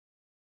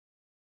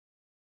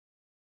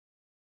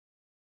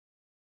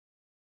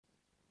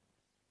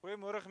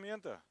Goeiemôre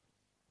gemeente.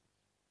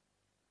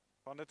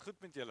 Gaan dit goed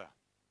met julle?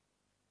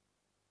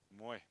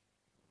 Mooi.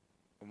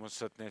 Kom ons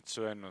sit net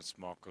so en ons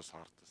maak ons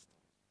harte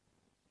stil.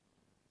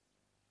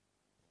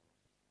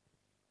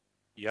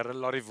 Here,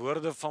 laat die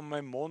woorde van my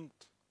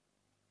mond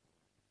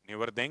en die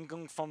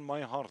oordeenking van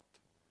my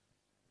hart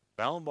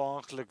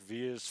welbehaaglik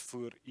wees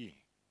voor U,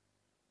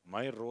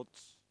 my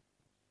rots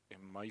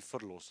en my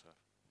verlosser.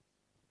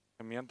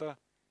 Gemeente,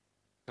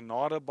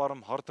 genade,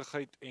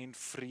 barmhartigheid en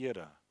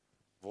vrede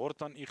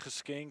word aan U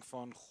geskenk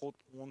van God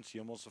ons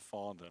hemelse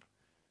Vader.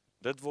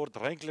 Dit word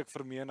ryklik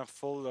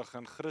vermenigvuldig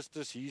in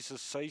Christus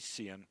Jesus sy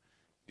Seun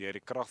deur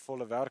die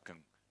kragvolle werking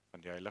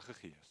van die Heilige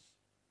Gees.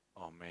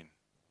 Amen.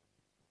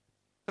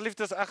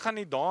 Geliefdes, ek gaan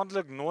nie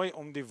dadelik nooi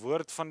om die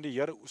woord van die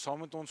Here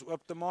saam met ons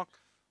oop te maak.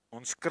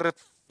 Ons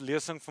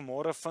skriflesing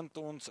vanmôre vind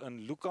ons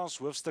in Lukas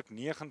hoofstuk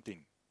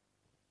 19.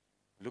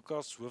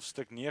 Lukas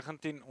hoofstuk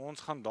 19,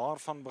 ons gaan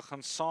daarvan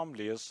begin saam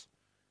lees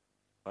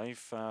by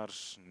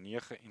vers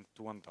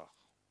 29.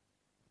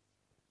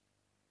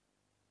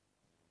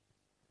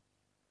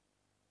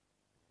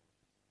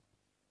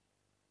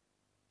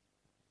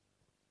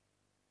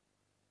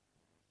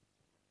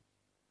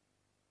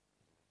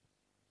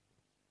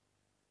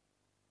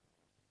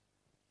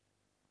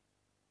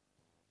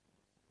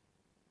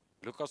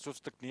 Lukas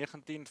hoofstuk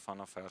 19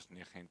 vanaf vers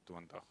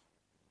 29.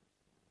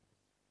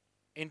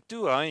 En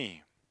toe hy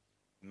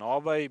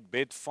naby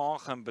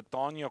Betfage in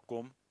Betanië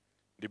kom,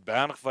 die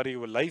berg wat die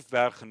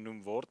Olyfberg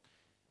genoem word,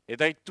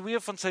 het hy 2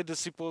 van sy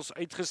disippels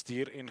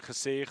uitgestuur en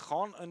gesê,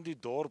 gaan in die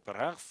dorp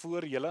reg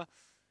voor julle,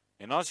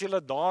 en as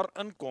julle daar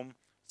inkom,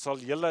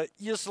 sal julle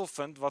 'n esel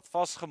vind wat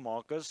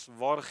vasgemaak is,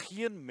 waar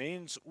geen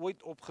mens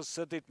ooit op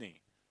gesit het nie.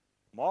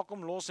 Maak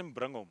hom los en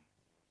bring hom.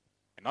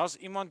 En as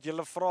iemand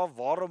julle vra,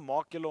 waarom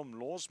maak julle hom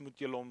los, moet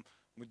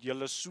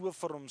julle so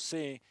vir hom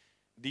sê,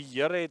 die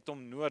Here het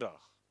hom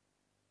nodig.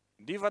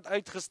 Die wat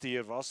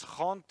uitgestuur was,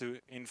 gaan toe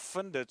en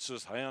vind dit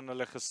soos hy aan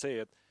hulle gesê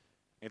het,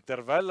 en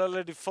terwyl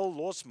hulle die vul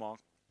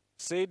losmaak,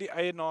 sê die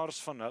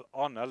eienaars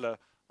aan hulle,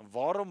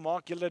 waarom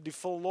maak julle die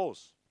vul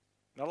los?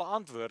 En hulle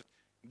antwoord,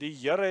 die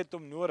Here het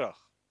hom nodig.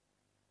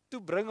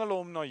 Toe bring hulle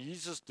hom na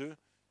Jesus toe,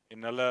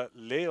 en hulle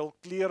lê hul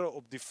klere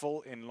op die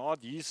vul en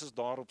laat Jesus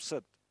daarop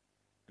sit.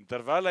 En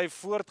terwyl hy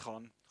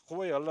voortgaan,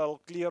 gooi hulle hul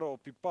klere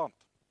op die pad.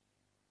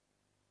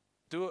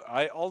 Toe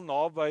hy al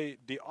naby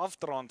die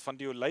afdraand van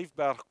die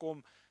Olyfberg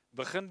kom,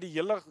 begin die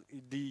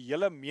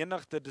hele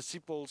menigte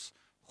disippels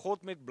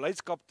God met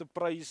blydskap te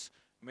prys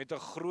met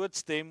 'n groot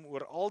stem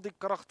oor al die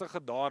kragtige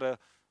dade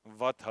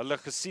wat hulle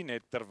gesien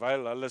het,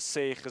 terwyl hulle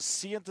sê,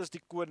 geseënd is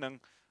die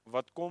koning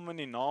wat kom in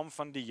die naam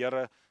van die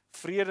Here,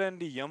 vrede in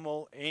die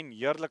hemel en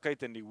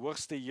heerlikheid in die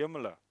hoogste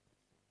hemele.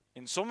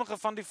 En sommige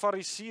van die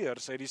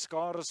fariseërs uit die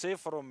skare sê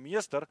vir hom,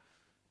 meester,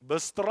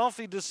 bestraf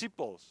die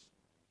disippels.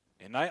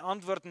 En hy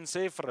antwoord en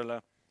sê vir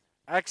hulle,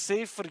 ek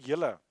sê vir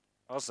julle,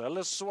 as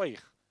hulle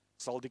swyg,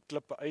 sal die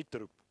klippe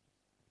uitroep.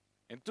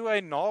 En toe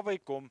hy naby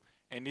kom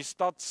en die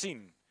stad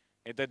sien,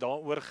 het hy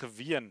daaroor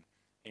geween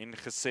en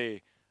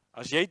gesê,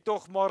 as jy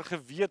tog maar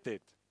geweet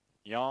het,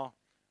 ja,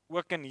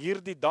 ook in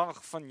hierdie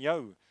dag van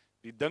jou,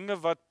 die dinge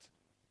wat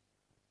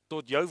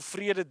tot jou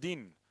vrede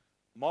dien,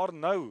 maar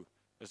nou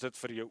is dit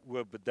vir jou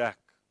oë bedek.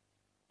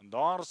 En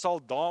daar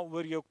sal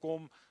daaroor jou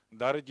kom,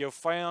 dat dit jou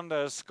vyande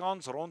 'n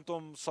skans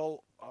rondom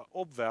sal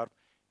opwerp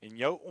en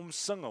jou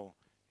omsingel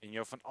en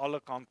jou van alle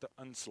kante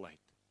insluit.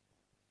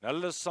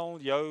 Hulle sal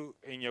jou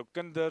en jou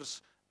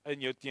kinders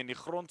in jou teen die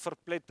grond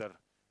verpletter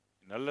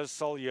en hulle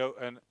sal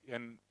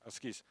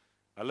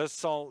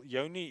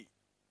jou nie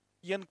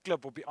een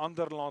klip op die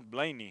ander laat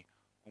bly nie,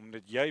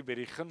 omdat jy by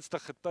die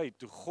gunstige tyd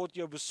toe God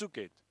jou besoek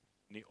het,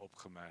 nie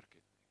opgemerk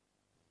het.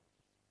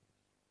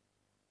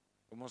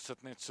 Kom ons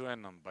sit net so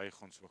en dan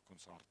buig ons ook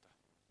ons harte.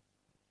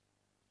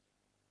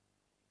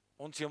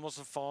 Ons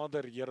hemelse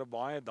Vader, Here,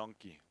 baie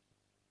dankie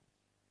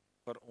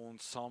vir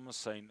ons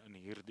samesyn in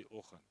hierdie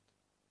oggend.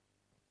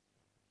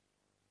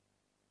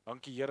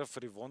 Dankie Here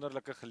vir die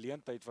wonderlike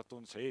geleentheid wat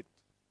ons het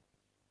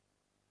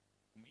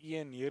om U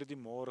in hierdie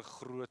môre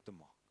groot te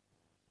maak.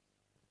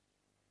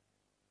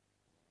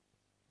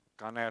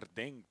 Kan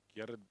herdenk,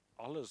 Here,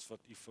 alles wat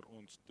U vir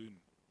ons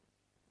doen.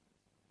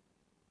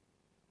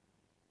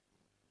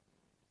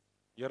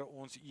 Here,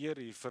 ons eer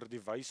U vir die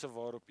wyse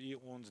waarop U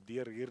ons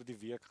deur hierdie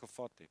week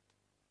gevat het.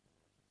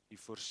 U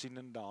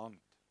voorsienende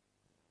hand.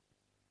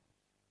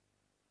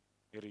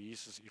 Here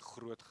Jesus, U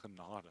groot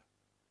genade.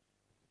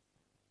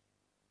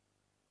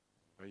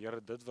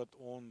 Here, dit wat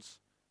ons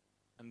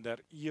in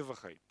der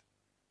ewigheid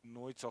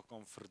nooit sal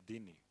kan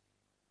verdien nie.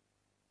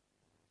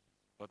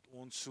 Wat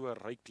ons so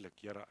ryklik,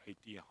 Here,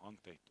 uit U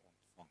hand uit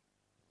ontvang.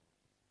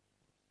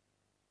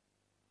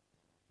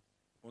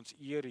 Ons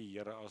eer U,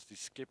 Here, as die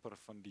skepper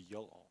van die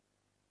heelal.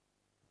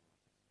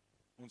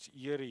 Ons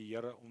eer U,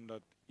 Here,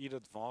 omdat U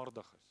dit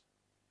waardig is.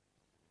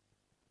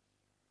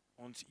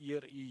 Ons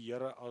eer U,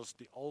 Here, as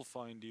die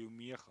Alfa en die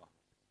Omega,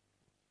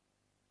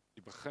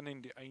 die begin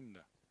en die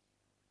einde.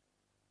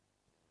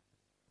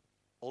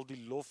 Al die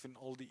lof en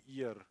al die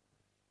eer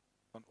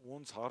van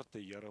ons harte,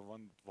 Here,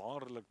 want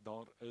waarlik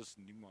daar is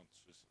niemand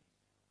soos U.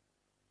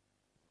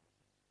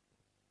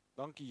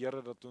 Dankie Here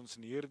dat ons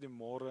in hierdie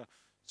môre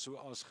so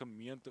as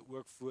gemeente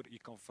ook voor U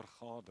kan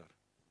vergader.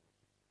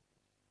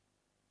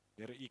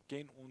 Here, U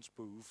ken ons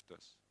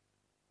behoeftes.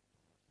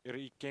 Here,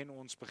 U ken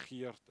ons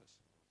begeertes.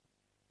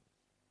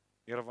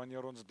 Here,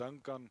 wanneer ons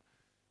dink aan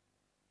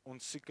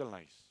ons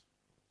siekelhuis.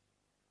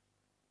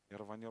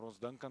 Here, wanneer ons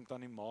dink aan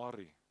Tannie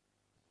Marie,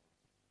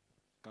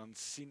 kan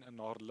sien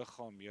in haar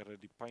liggaam, Here,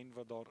 die pyn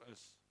wat daar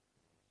is.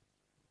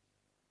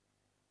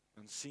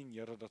 Kan sien,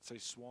 Here, dat sy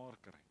swaar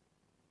kry.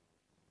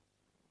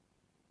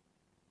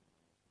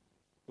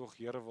 Tog,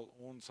 Here, wil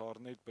ons haar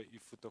net by U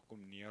voete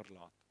kom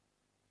neerlaat.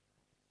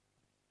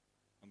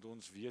 Want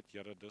ons weet,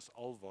 Here, dis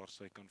alwaar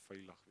sy kan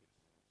veilig wees.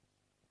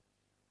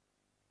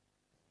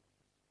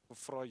 Ek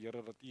vra,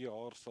 Here, dat U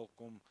haar sal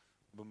kom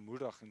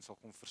bemoedig en sal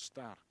kom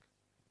versterk.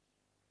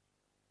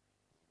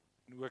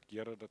 En ook,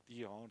 Here, dat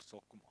U haar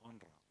sal kom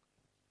aanraak.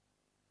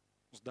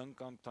 Ons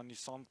dink aan Tannie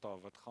Santa,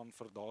 wat gaan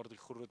vir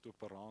daardie groot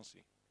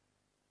operasie.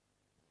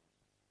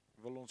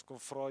 Wil ons kom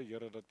vra,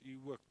 Here, dat U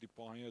ook die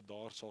paaie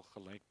daar sal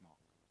gelyk maak.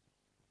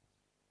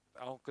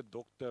 Elke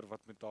dokter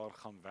wat met haar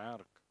gaan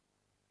werk,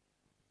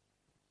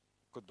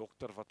 elke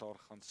dokter wat haar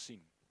gaan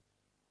sien,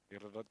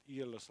 Here, dat U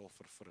hulle sal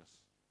verfris.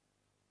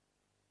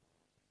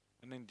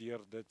 En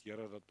deur dit,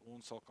 Here, dat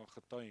ons sal kan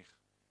getuig,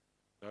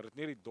 dat dit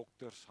nie die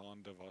dokters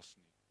hande was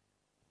nie,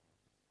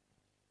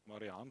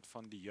 maar die hand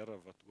van die Here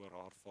wat oor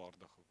haar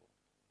vaardig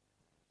geword.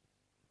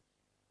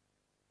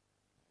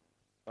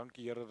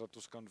 Dankie Here dat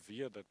ons kan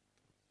weet dat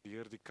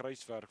deur die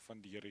kruiswerk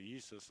van die Here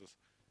Jesus is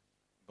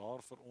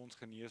daar vir ons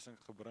genesing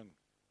gebring.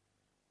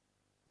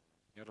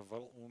 Here,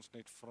 wil ons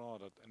net vra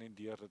dat in en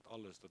deur dit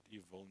alles, dat U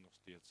wil nog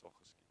steeds sal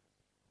geskied.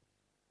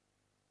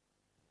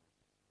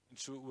 En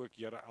so ook,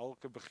 Here,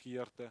 elke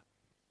begeerte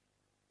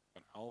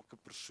van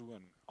elke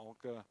persoon,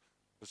 elke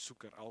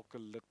besoeker, elke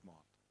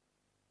lidmaat.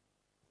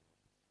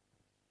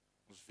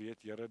 Ons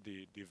weet, Here,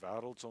 die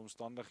wêreldse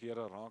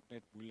omstandighede raak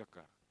net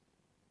moeiliker.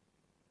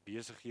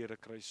 Besighede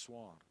kry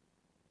swaar.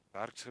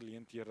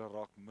 Werksgeleenthede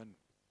raak min.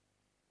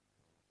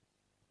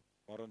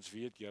 Maar ons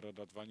weet, Here,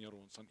 dat wanneer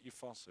ons aan U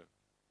vashou,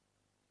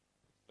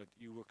 dat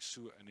U ook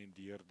so in en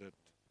deur dit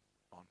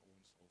aan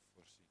ons sal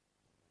voorsien.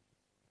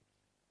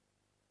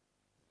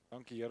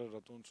 Dankie Here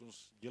dat ons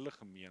hele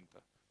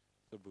gemeente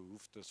se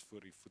behoeftes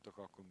voor U voete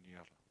kan kom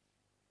neerlê.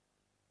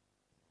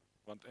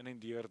 Want in en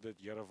deur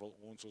dit, Here, wil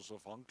ons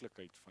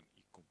afhanklikheid van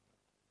U kom.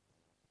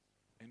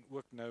 En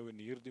ook nou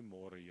in hierdie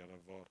môre, Here,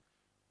 waar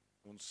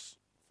ons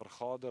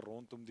vergader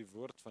rondom die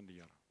woord van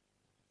die Here,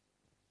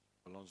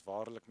 wil ons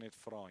waarlik net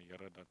vra,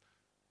 Here, dat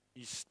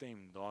U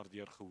stem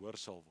daardeur gehoor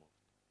sal word.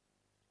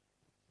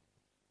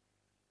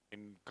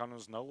 En kan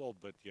ons nou al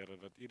bid, Here,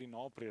 dat U die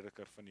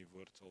naprediker van die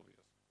woord sal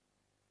wees.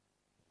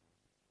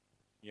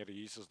 Here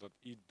Jesus, dat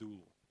U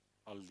doel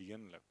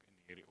alleenlik in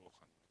hierdie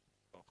oggend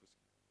sal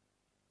geskied.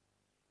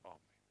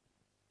 Amen.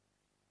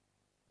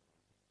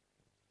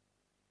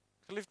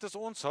 Geliefdes,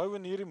 ons hou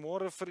in hierdie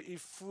môre vir U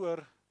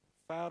voor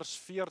vers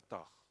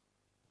 40.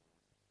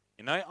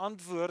 En hy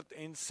antwoord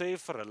en sê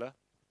vir hulle,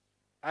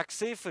 ek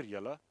sê vir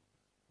julle,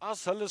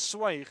 as hulle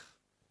swyg,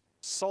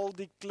 sal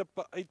die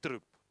klippe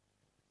uitroep.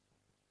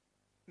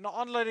 Na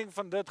aanleiding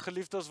van dit,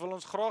 geliefdes, wil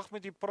ons graag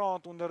met U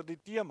praat onder die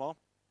tema,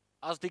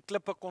 as die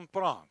klippe kon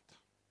praat.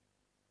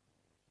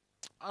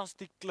 As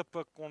die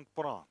klippe kon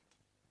praat.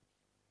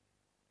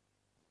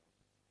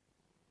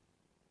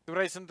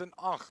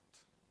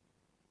 2008,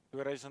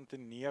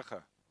 2009,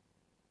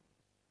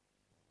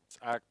 is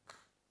ek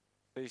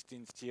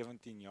 16,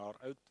 17 jaar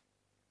oud.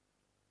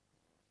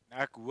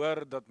 Ek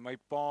hoor dat my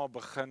pa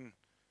begin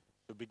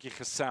so 'n bietjie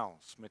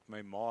gesels met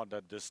my ma,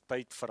 dat dis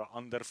tyd vir 'n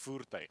ander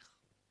voertuig.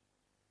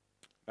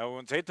 Nou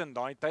ons het in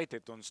daai tyd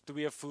het ons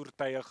 2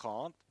 voertuie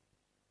gehad.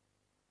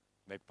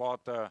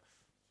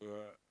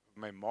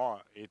 My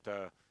ma het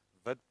 'n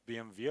wit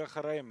BMW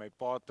gery en my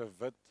pa het 'n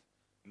wit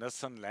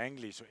Nissan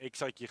Langley, so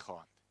X-uitjie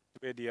gehad.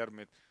 2 deur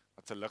met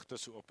wat se ligte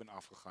so op en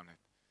af gegaan het.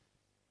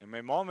 En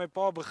my ma en my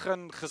pa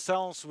begin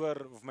gesels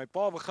oor, of my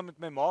pa begin met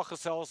my ma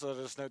gesels, dat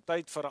is nou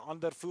tyd vir 'n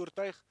ander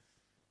voertuig.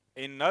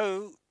 En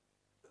nou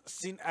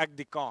sien ek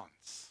die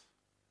kans.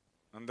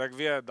 Want ek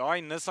weet,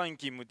 daai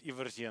Nissantjie moet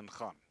iewers heen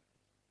gaan.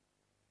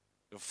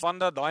 So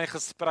vandat daai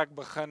gesprek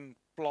begin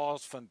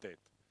plaasvind het,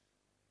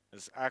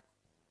 is ek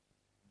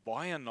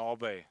baie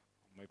naby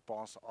aan my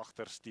pa se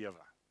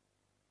agtersteewe.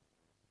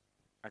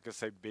 Ek is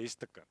sy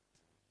beste kind.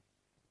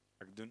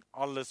 Ek doen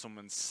alles om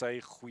in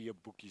sy goeie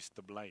boekies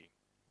te bly.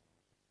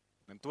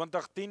 In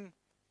 2010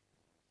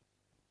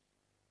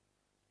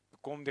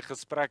 kom die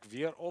gesprek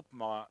weer op,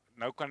 maar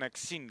nou kan ek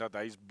sien dat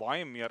hy is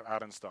baie meer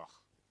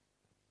ernstig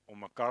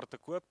om 'n kar te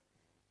koop.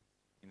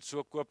 En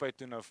so koop hy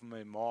toe nou vir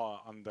my ma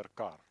 'n ander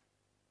kar.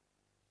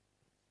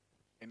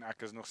 En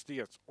ek is nog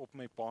steeds op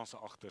my pa se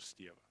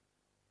agtersteewe.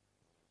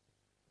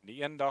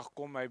 Die een dag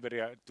kom hy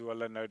toe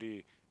hulle nou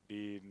die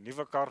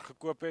nuwe kar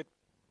gekoop het,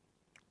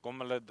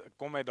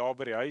 kom hy daar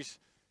by die huis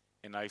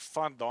en hy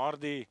vat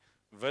daardie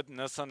wit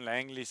Nissan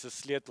Langley se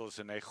sleutels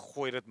en hy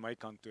gooi dit my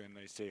kant toe en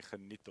hy sê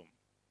geniet hom.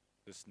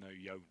 Dis nou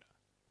joune.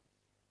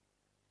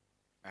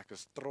 Ek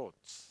is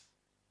trots.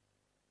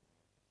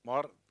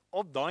 Maar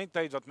op daai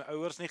tyd wat my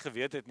ouers nie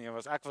geweet het nie,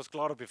 ek was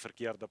klaar op die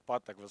verkeerde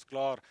pad, ek was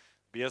klaar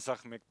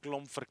besig met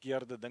klomp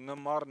verkeerde dinge,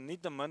 maar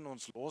nietemin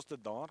ons los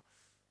dit daar,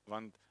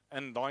 want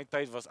in daai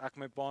tyd was ek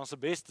my pa se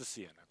beste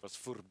seun, ek was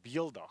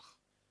voorbeeldig,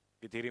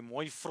 ek het hierdie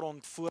mooi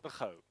front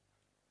voorgehou,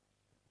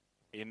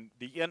 en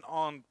die een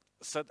aand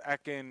sit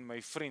ek en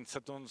my vriend,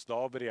 sit ons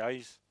daar by die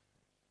huis,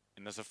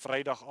 en dis 'n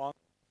Vrydag aand,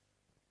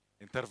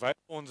 en terwyl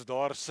ons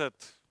daar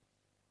sit,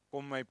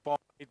 kom my pa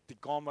uit die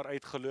kamer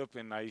uitgeloop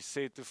en hy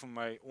sê toe vir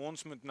my,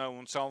 ons moet nou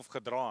onsself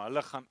gedra,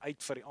 hulle gaan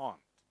uit vir die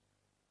aand.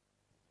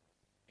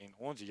 En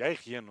ons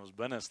juig in ons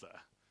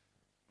binneste,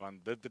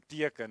 want dit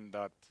beteken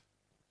dat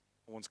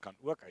ons kan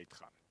ook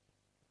uitgaan.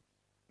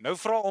 Nou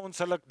vra ons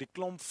hulle die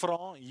klomp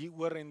vrae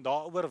hieroor en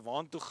daaroor,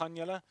 waartoe gaan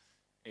julle?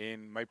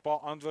 En my pa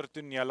antwoord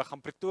toe, nee, hulle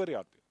gaan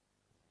Pretoria toe.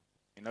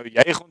 En nou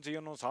juig ons hier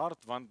in ons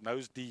hart, want nou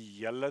is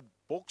die hele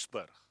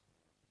Boksburg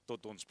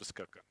tot ons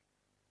beskikking.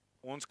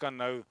 Ons kan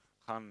nou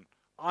gaan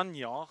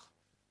aanjaag,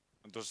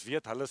 want ons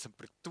weet hulle is in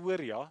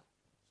Pretoria,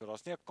 so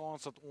daar's nie 'n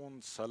kans dat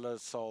ons hulle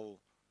sal.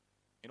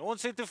 En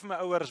ons sê toe vir my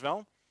ouers,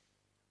 wel,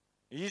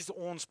 hier is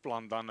ons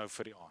plan dan nou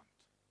vir die aand.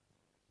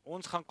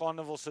 Ons gaan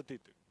Carnival City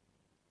toe.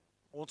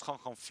 Ons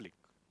gaan fliek.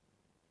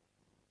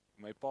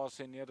 My pa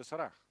sê, nee, dis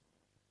reg.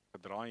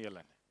 Gedraai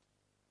julle net.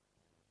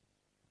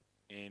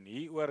 En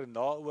hieroor en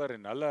daaroor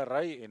en hulle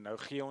ry, en nou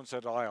gee ons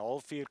daai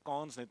 0.5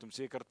 kans net om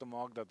seker te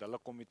maak dat hulle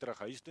kom nie terug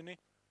huis toe nie.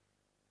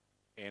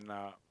 En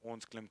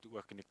ons klim toe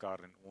ook in die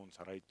kar en ons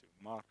ry toe.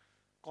 Maar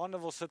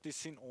Carnival City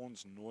sien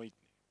ons nooit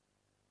nie.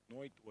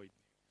 Nooit ooit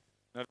nie.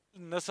 Nou,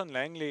 Nissan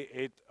Langley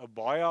het 'n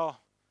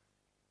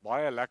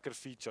baie lekker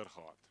feature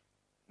gehad.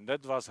 En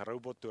dit was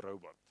robot to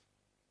robot.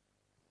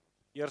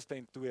 Eerste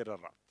en tweede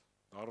rad.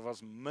 Daar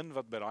was min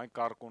wat by daai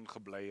kar kon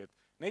gebly het.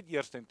 Net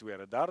eerste en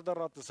tweede. Derde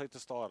rad is hy te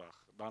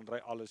stadig. Dan ry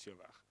alles jou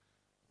weg.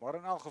 Maar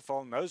in elk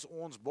geval, nou is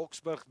ons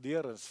Boksburg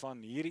deur, is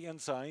van hierdie een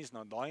se huis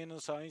na daai een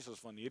se huis, is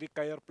van hierdie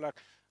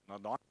kuierplek na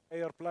daai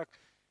kuierplek.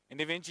 En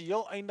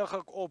eventueel eindig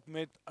ek op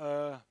met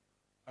 'n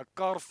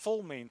kar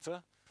vol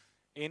mense.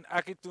 En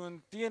ek het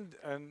toe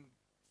teen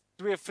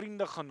 2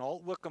 vriende gaan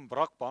haal, ook in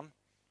Brakpan,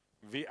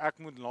 wie ek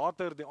moet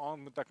later die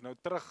aand moet ek nou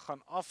terug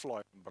gaan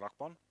aflaai in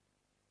Brakpan.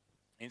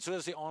 En so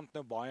is die aand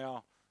nou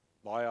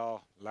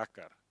baie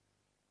lekker.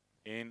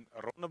 En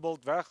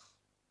Rondebolt weg,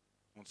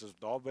 ons is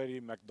daar by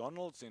die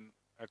McDonald's en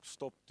ek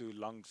stop toe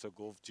langs 'n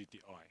Golf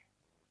GTI.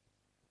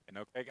 En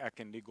nou kyk ek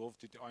en die Golf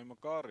GTI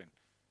mekaar en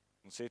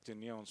ons sê toe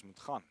nee, ons moet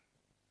gaan.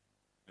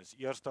 Dis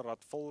eerste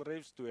rad vol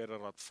revs, tweede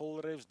rad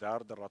vol revs,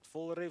 derde rad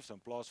vol revs, in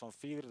plaas van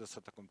vierde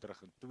sit ek hom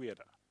terug in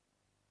tweede.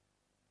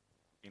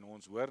 En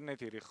ons hoor net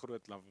hierdie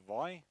groot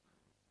lawaai.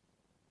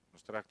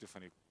 Ons trek toe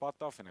van die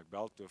pad af en ek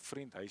bel toe 'n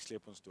vriend, hy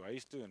sleep ons toe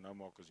huis toe en nou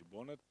maak ons die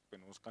bonnet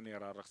en ons kan nie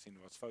regtig sien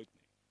wat's fout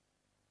nie.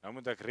 Nou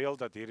moet ek reël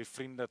dat hierdie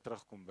vriende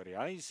terugkom by die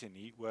huis en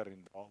hieroor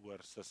en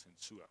daaroor sis en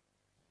so.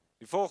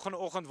 Die volgende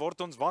oggend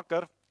word ons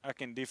wakker,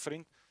 ek en die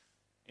vriend,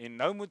 en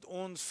nou moet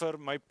ons vir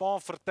my pa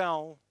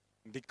vertel,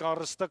 die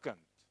kar is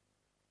stikkend.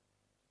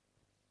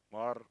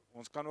 Maar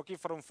ons kan ook nie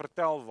vir hom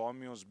vertel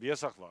waarmee ons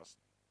besig was.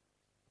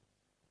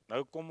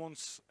 Nou kom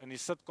ons in die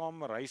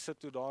sitkamer, hy sit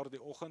toe daar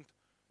die oggend,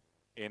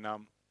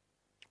 en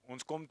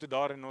ons kom toe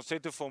daar en ons sê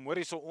toe vir hom,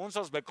 hoorie, so ons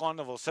was by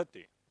Carnival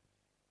City.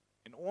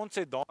 En ons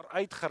het daar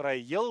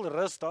uitgery, heel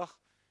rustig,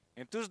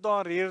 en toe's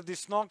daar hier die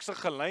snaakse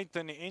geluid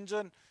in die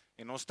engine,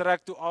 en ons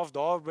trek toe af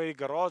daar by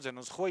die garage, en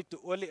ons gooi toe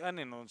olie in,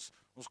 en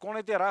ons kon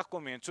net nie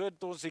regkom nie, en so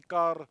het ons die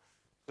kar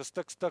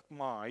gestuk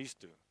maar huis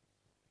toe.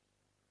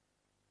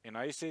 En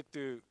hy sê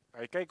toe,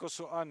 hy kyk ons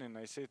so aan, en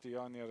hy sê toe,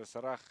 ja nee, dis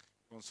reg,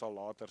 ons sal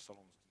later sal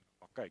ons doen,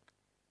 maar kyk.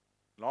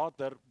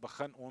 Later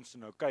begin ons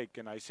nou kyk,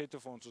 en hy sê toe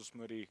vir ons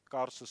moet die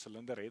kar se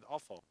silinder head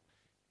afhaal.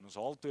 En ons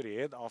haal toe die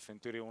head af, en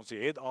toe ons die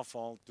head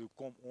afhaal, toe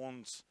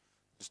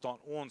staan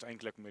ons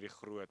eintlik met die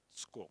groot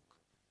skok.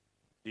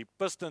 Die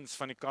pistons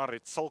van die kar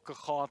het sulke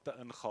gate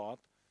ingehaat,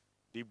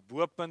 die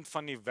bopunt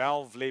van die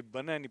valve lê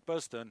binne in die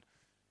piston,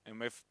 en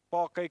my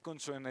pa kyk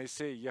ons so en hy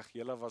sê,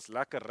 julle was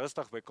lekker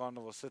rustig by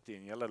Carnival City,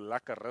 en julle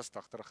lekker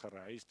rustig terug gery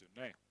huis toe,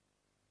 nee.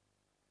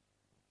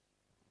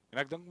 En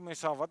ek dink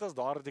myself, wat as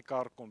daar die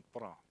kar kon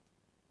praat?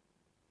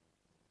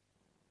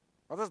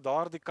 Wat as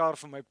daar die kar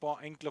vir my pa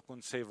eintlik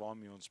kon sê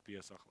waarmee ons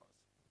besig was?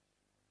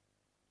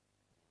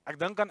 Ek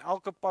dink aan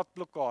elke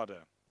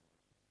padblokkade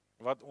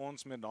wat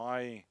ons met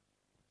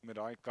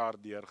daai kar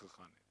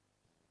deurgegaan het.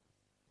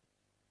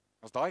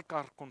 As daai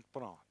kar kon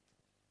praat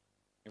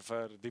en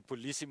vir die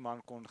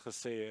polisieman kon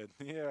gesê het,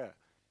 nee.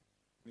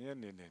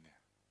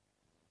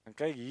 En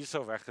kyk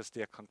hierso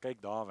weggesteek, gaan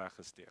kyk daar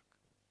weggesteek.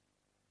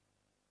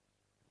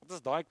 Wat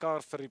as daai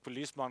kar vir die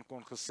polisieman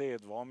kon gesê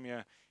het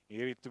waarmee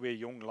hierdie 2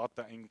 jong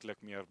latte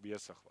eintlik meer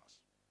besig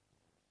was?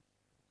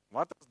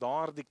 Wat as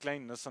daar die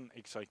klein Nissan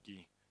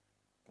XIQ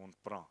kon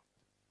praat?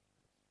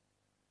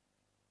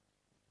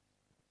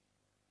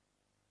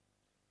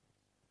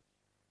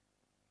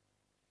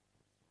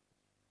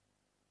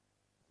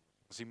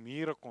 As die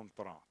mure kon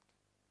praat?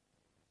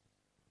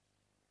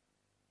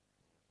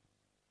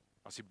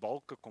 As die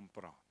balke kon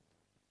praat?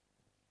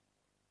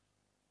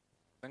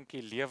 dink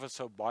die lewe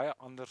sou baie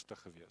anders te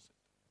gewees het.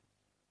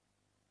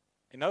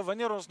 En nou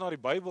wanneer ons na die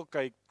Bybel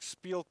kyk,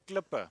 speel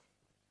klippe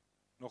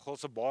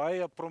nogals 'n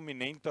baie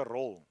prominente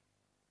rol.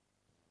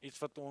 Iets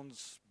wat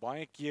ons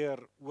baie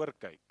keer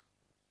oorkyk.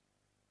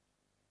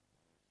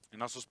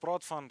 En as ons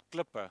praat van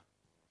klippe,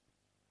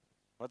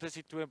 wat is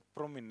die 2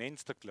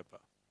 prominentste klippe?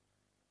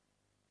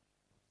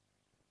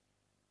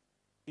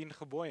 10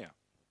 gebooie.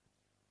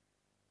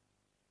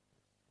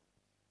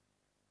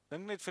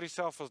 Dink net vir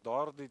jouself as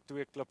daardie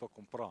 2 klippe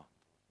kom praat.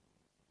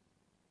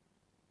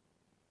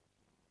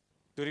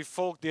 Toe die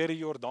volk deur die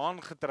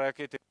Jordaan getrek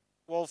het, het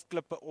 12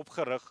 klippe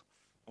opgerig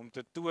om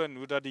te toon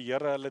hoe dat die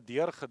Here hulle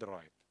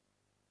deurgedraai het.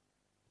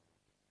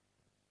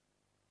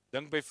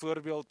 Dink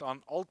byvoorbeeld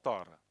aan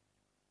altare.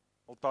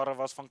 Altare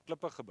was van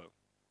klippe gebou.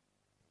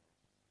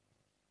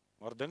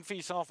 Maar dink vir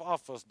jouself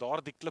af as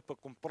daardie klippe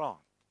kom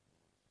praat.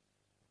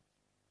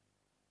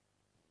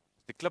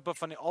 Die klippe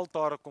van die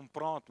altare kom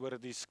praat oor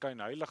die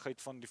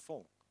skynheiligheid van die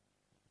volk.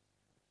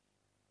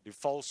 Die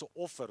valse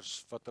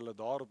offers wat hulle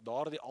daar op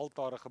daardie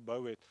altare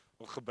gebou het,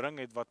 of gebring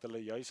het wat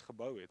hulle juis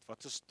gebou het.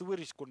 Wat se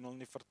stories kon hulle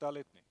nie vertel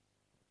het nie.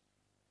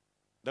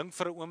 Dink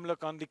vir 'n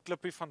oomblik aan die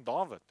klippie van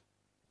Dawid.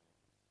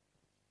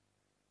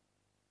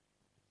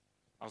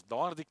 As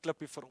daardie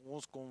klippie vir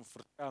ons kom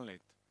vertel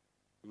het,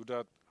 hoe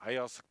dat hy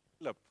as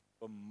klip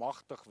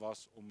bemagtig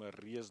was om 'n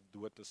reus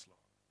dood te slaan.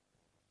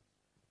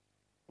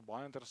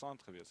 Baie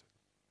interessant gewees het.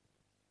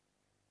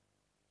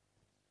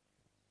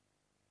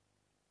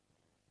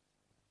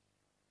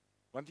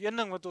 Want een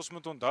ding wat ons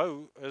moet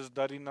onthou, is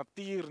dat die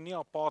natuur nie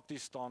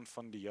apaties staan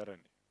van die Here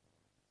nie.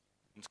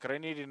 Ons kry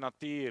nie die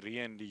natuur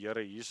hier en die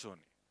Here hierso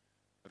nie.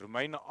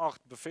 Romeine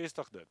 8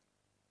 bevestig dit,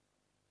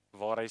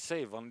 waar hy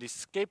sê, want die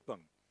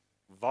skepping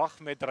wag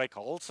met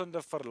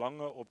reikhalsende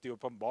verlange op die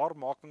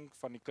openbaarmaking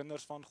van die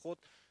kinders van God,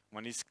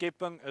 want die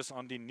skepping is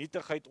aan die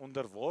nietigheid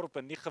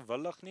onderworpe, nie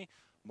gewillig nie,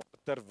 maar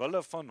ter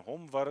wille van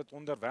hom wat dit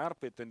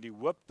onderwerp het, in die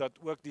hoop dat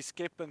ook die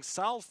skepping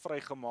self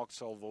vrygemaak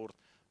sal word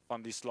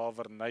van die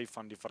slawerny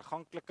van die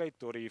verganklikheid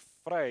tot die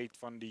vryheid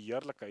van die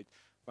heerlikheid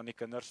van die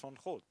kinders van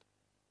God.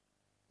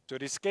 So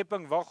die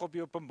skepping wag op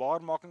die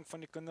openbaarmaking van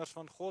die kinders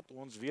van God.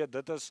 Ons weet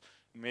dit is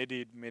met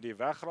die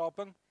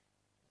wegraping,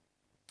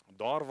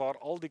 daar waar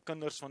al die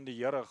kinders van die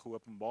Here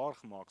geopenbaar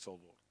gemaak sal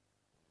word.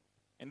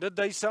 En dit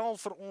dui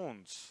self vir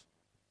ons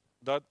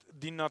dat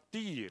die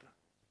natuur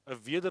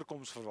 'n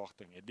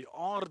wederkomsverwagting het. Die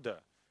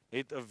aarde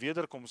het 'n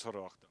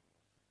wederkomsverwagting.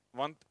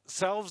 Want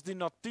selfs die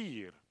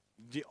natuur,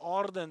 die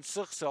aarde in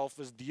sigself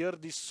is deur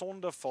die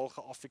sondeval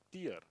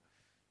geaffekteer.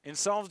 En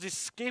selfs die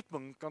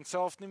skepping kan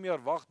self nie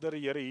meer wag dat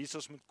die Here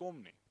Jesus moet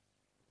kom nie.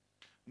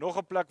 Nog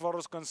 'n plek waar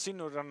ons kan sien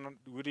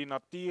hoe die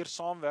natuur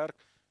saamwerk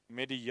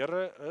met die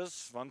Here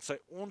is, want sy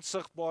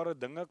onsigbare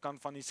dinge kan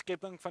van die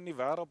skepping van die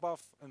wêreld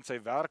af in sy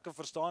werke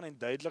verstaan en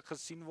duidelik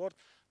gesien word,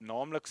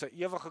 naamlik sy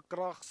ewige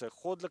krag, sy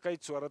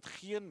goddelikheid, sodat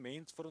geen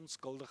mens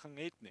verontskuldiging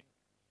het nie.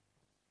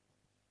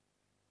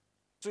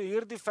 So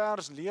hierdie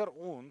vers leer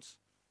ons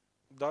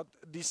dat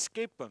die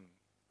skepping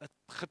 'n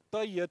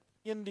getuie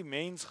teen die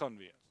mens gaan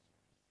wees.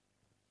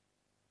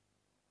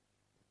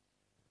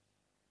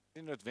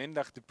 Nie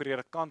noodwendig die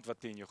predikant wat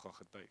teen jou gaan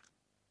getuig.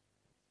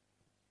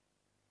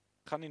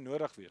 Gaan nie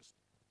nodig wees.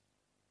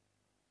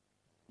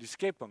 Die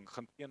skepping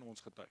gaan teen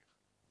ons getuig.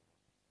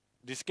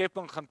 Die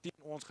skepping gaan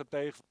teen ons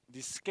getuig.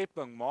 Die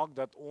skepping maak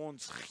dat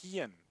ons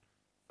geen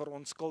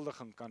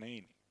verontskuldiging kan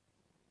hê nie.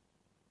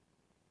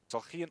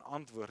 Sal geen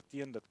antwoord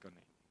teen dit kan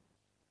hê.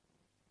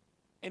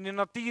 En die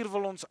natuur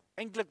wil ons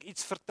eintlik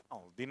iets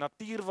vertel. Die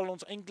natuur wil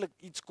ons eintlik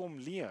iets kom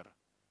leer.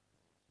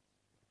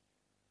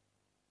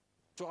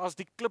 So as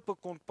die klippe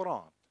kon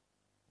praat,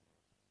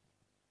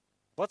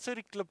 wat sou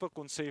die klippe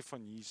kon sê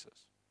van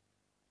Jesus?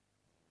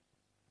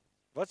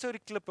 Wat sou die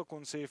klippe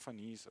kon sê van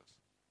Jesus?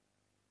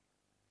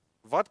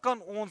 Wat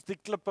kan ons die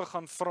klippe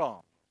gaan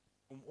vra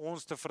om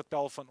ons te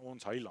vertel van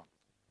ons heiland?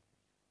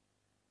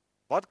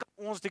 Wat kan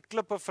ons die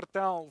klippe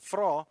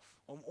vra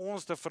om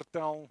ons te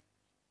vertel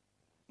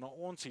na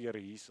ons Here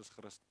Jesus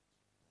Christus?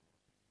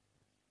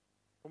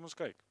 Kom ons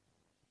kyk.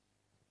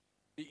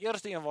 Die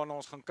eerste een waarna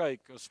ons gaan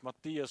kyk is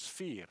Matteus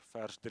 4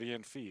 vers 3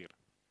 en 4.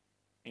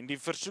 En die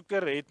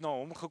versoeker het na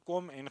hom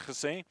gekom en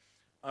gesê: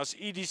 "As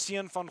u die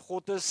seun van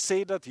God is,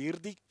 sê dat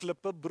hierdie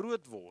klippe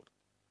brood word."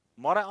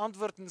 Maar hy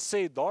antwoord en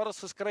sê: "Daar is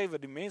geskrywe,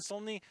 die mens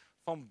sal nie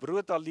van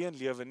brood alleen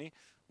lewe nie,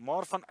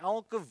 maar van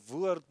elke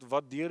woord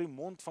wat deur die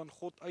mond van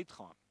God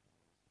uitgaan."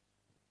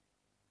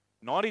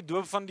 Na die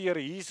doop van die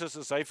Here Jesus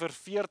is hy vir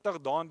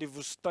 40 dae in die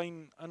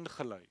woestyn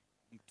ingelei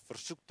om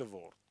versoek te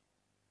word.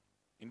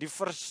 En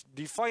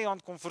die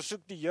vyand kom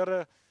versoek die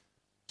Here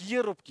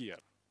keer op keer.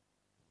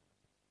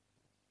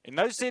 En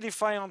nou sê die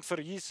vyand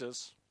vir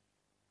Jesus: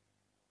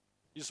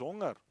 "Jy's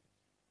honger.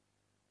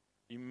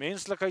 Die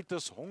menslikheid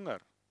is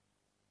honger.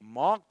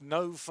 Maak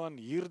nou van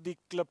hierdie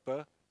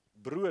klippe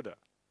brode."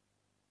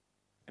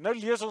 En nou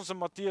lees ons in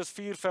Matteus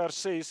 4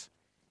 vers 6: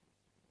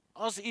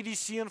 "As u die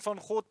seun van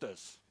God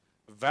is,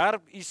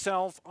 werp u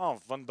self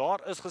af, want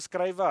daar is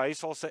geskrywe, hy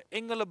sal sy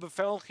engele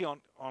bevel gee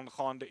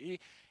aangaande u,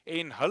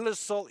 en hulle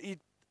sal u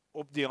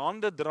op die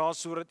hande dra,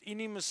 sodat u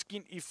nie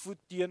miskien u voet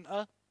teen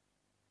 'n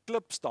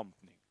klip stamp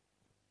nie.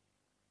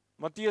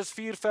 Matteus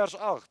 4 vers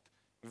 8.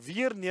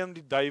 Weer neem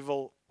die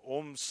duiwel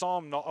hom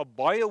saam na 'n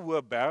baie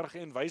hoë berg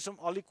en wys hom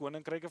al die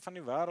koninkryke van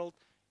die wêreld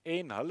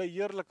en hulle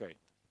heerlikheid.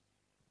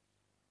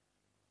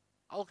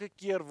 Elke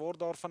keer word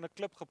daar van 'n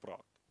klip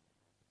gepraat.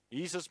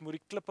 Jesus moet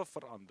die klippe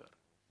verander.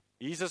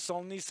 Jesus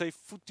sal nie sy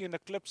voet teen 'n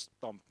klip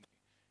stamp nie.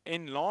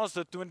 En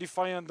laaste toon die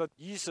vyand dat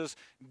Jesus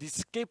die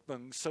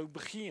skepping sou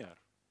begeer.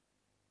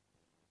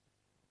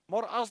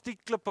 Maar as die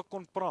klippe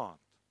kon praat,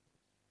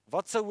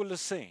 wat sou hulle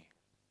sê?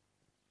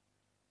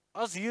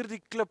 As hierdie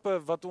klippe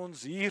wat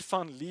ons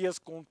hiervan lees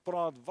kon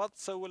praat, wat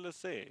sou hulle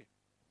sê?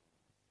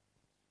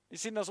 Jy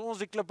sien, as ons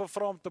die klippe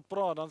vra om te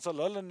praat, dan sal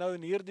hulle nou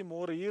in hierdie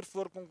môre hier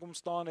voor kom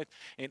staan het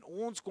en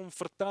ons kom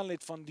vertel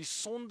het van die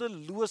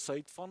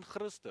sondeloosheid van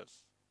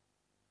Christus.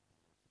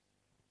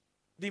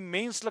 Die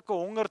menslike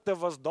hongerte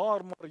was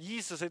daar, maar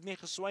Jesus het nie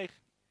geswyg.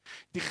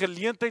 Die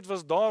geleentheid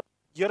was daar,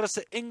 Here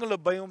se engele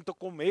by hom te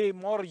kom hê,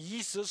 maar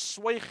Jesus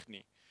swyg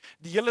nie.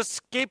 Die hele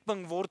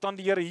skepping word aan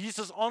die Here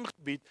Jesus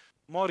aangebied,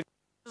 maar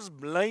Jesus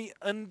bly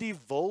in die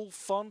wil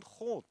van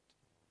God.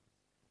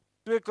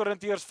 2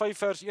 Korintiërs 5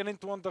 vers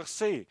 21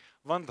 sê,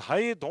 want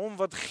hy het hom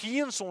wat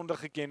geen sonde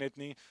geken het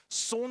nie,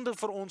 sonde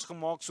vir ons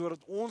gemaak,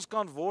 sodat ons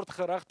kan word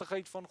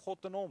geregtigheid van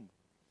God in hom.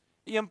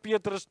 1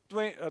 Petrus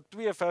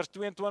 2 vers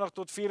 22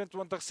 tot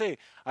 24 sê,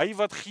 hy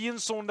wat geen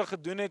sonde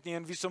gedoen het nie,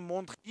 en wie se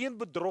mond geen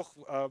bedrog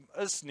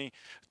is nie,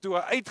 toe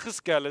hy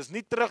uitgeskel is,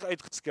 nie terug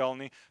uitgeskel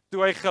nie,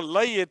 toe hy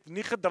gelei het,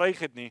 nie gedreig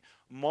het nie,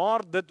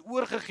 maar dit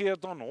oorgegee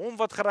het aan hom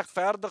wat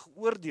geregverdig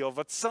oordeel,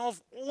 wat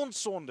self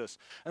ons sondes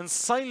in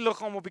sy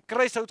liggaam op die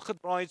kruishout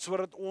gedra het,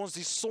 sodat ons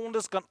die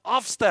sondes kan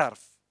afsterf.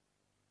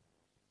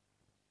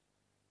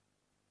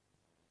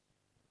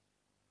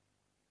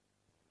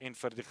 En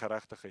vir die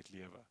geregtigheid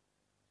lewe,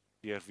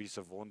 deur wie se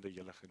wonde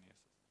julle genees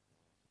is.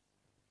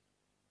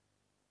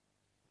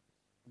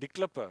 Die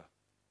klippe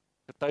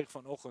getuig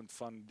vanoggend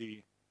van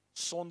die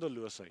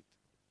sondeloosheid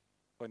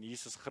van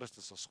Jesus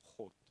Christus as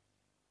God.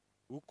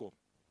 Hoekom?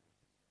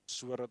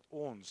 Sodat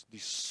ons die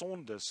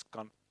sondes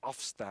kan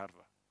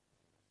afsterwe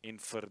en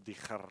vir die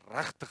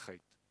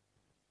geregtigheid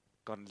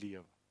kan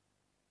lewe.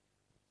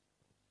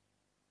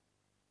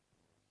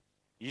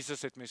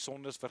 Jesus het my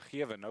sondes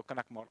vergewe, nou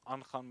kan ek maar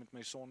aangaan met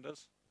my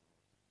sondes?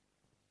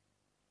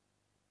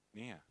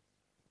 Nee,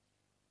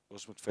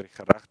 ons moet vir die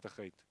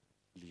geregtigheid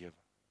lewe.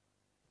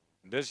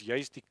 En dis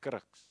juist die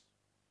kruks.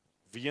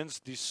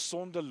 Weens die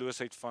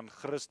sondeloosheid van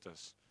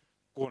Christus,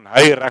 kon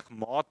hy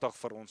regmatig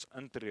vir ons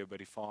intree by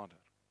die Vader.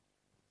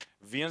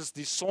 Weens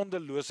die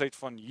sondeloosheid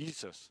van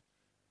Jesus,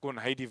 kon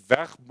hy die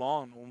weg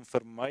baan om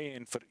vir my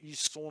en vir u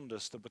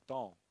sondes te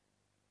betaal.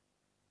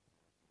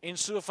 En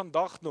so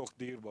vandag nog,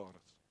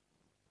 dierbares,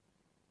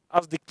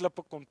 as die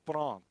klippe kon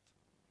praat,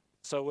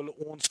 sou hulle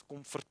ons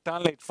kom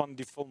vertel het van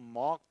die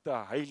volmaakte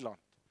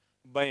heiland,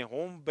 by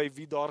hom by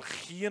wie daar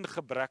geen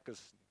gebrek is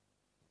nie,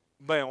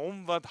 by hom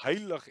wat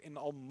heilig en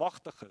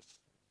almagtig is.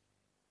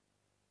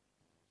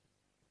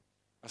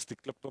 As die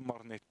klippe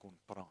maar net kon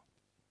praat.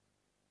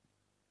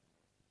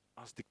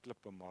 As die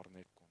klippe maar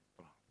net kon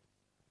praat.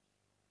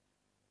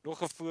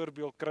 Nog 'n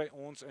voorbeeld kry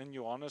ons in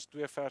Johannes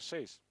 2 vers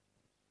 6.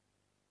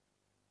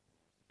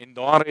 En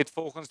daar het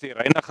volgens die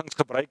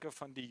reinigingsgebruike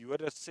van die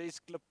Jode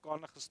 6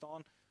 klipkanne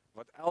gestaan,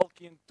 wat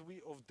elkeen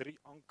 2 of 3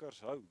 ankers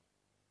hou.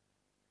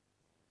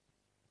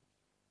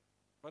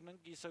 Wat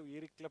dink jy sou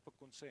hierdie klippe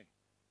kon sê?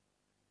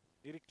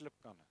 Hierdie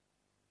klipkanne.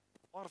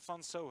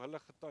 Waarvan sou hulle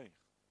getuig?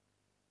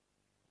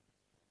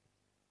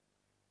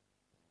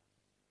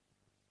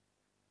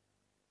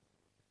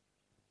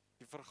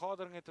 Die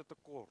vergadering het 'n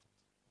tekort.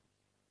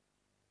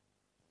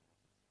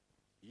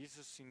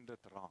 Jesus sien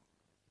dit raak.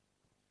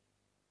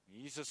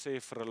 Jesus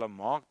sê vir hulle,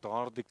 maak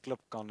daardie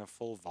klipkanne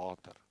vol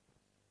water.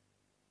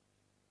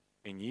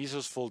 En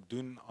Jesus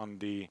voldoen aan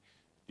die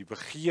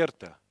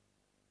begeerte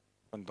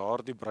van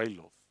daardie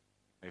bruilof.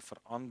 Hy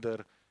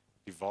verander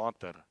die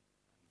water in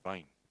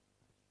wyn.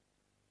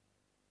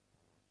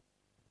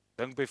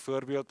 Dink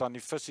byvoorbeeld aan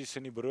die visse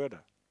en die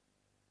brode.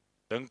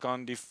 Dink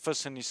aan die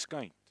vis in die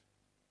skuit.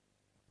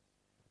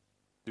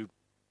 Toe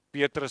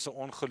Petrus se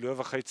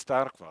ongelowigheid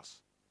sterk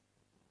was.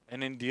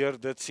 En deur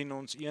dit sien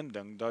ons een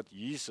ding, dat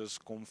Jesus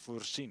kom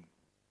voorsien.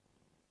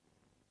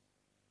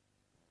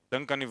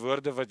 Dink aan die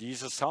woorde wat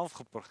Jesus self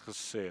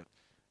gesê het,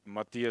 in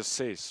Matteus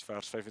 6,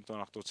 vers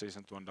 25 tot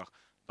 26.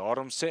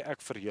 Daarom sê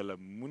ek vir julle,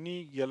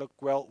 moenie julle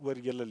kwel oor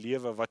julle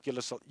lewe, wat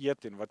julle sal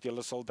eet en wat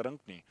julle sal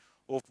drink nie,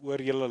 of oor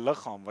julle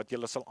liggaam, wat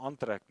julle sal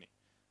aantrek nie.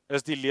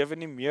 Is die lewe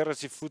nie meer as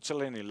die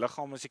voedsel en die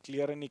liggaam as die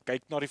klere nie?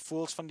 Kyk na die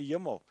voëls van die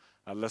hemel.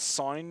 Hulle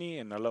saai nie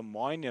en hulle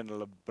maai nie en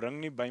hulle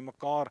bring nie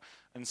bymekaar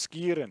in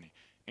skure nie.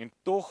 En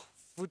tog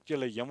voed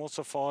julle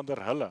hemelse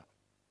Vader hulle.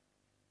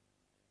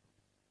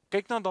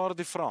 Kyk na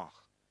daardie vraag.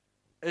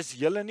 Is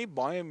julle nie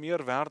baie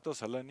meer werd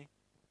as hulle nie?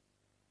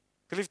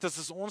 Geliefdes,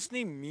 is ons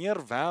nie meer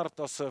werd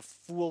as 'n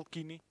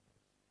voeltjie nie?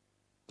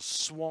 'n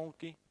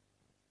swalkie?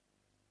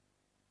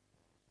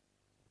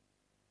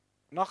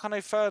 Dan gaan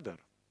hy verder.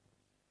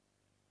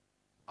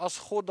 as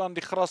God dan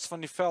die gras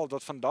van die veld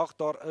wat vandag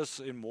daar is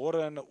en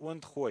môre in 'n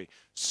oond gooi,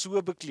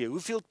 so beklee,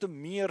 hoeveel te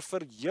meer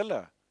vir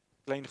julle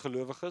klein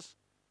gelowiges?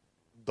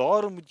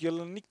 Daarom moet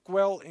julle nie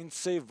kwel en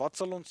sê, wat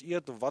sal ons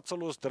eet, of wat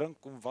sal ons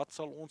drink, of wat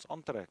sal ons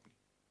aantrek nie.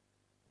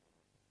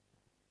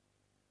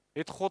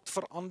 Het God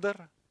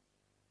verander?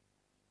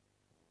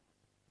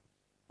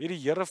 Het die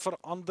Here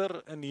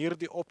verander in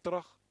hierdie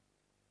opdrag?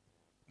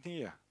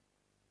 Nee.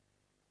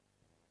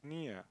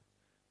 Nee.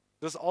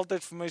 Dis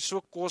altyd vir my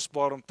so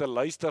kosbaar om te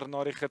luister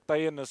na die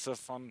getuienisse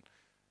van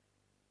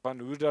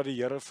hoe dat die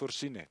Here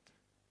voorsien het.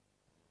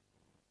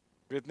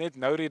 Ek weet net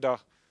nou die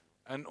dag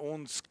in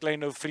ons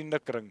klein ou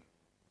vriendekring.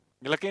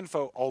 Julle ken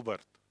vir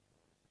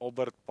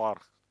Albert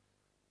Park.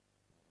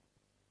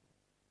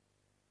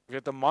 Ek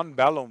weet 'n man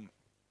bel hom,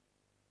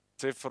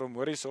 sê vir hom,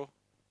 hoor hierso,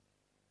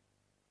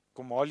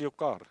 kom haal jou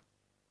kar.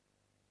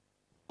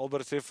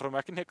 Albert sê vir hom,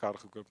 ek het nie 'n kar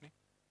gekoop nie.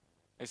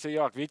 Hy sê,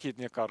 ja, ek weet jy het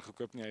nie 'n kar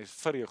gekoop nie, hy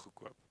is vir jou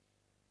gekoop.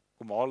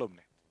 Kom haal hom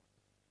net.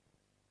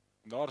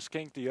 En daar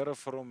skenk die Here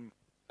vir hom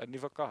 'n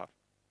nuwe kar.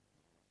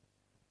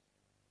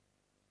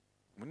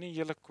 Moenie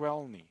julle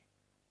kwel nie.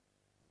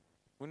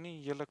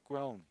 Moenie julle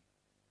kwel nie.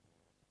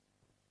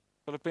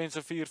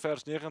 Filippense 4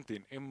 vers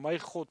 19, en my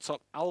God sal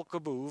elke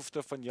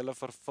behoefte van julle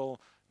vervul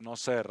na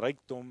sy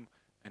rykdom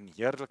in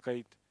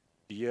heerlikheid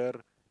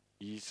deur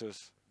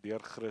Jesus, deur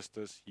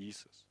Christus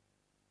Jesus.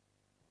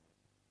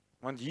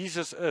 Want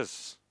Jesus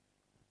is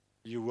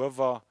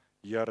Jehovah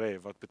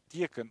Jireh, wat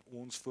beteken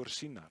ons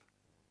voorsiener.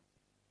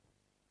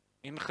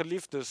 En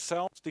geliefdes,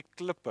 selfs die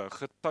klippe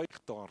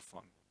getuig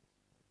daarvan.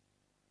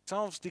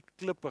 Selfs die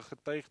klippe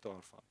getuig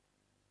daarvan.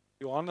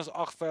 Johannes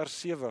 8 vers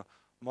 7,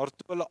 maar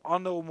toe hulle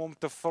aanhou om hom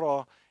te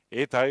vra,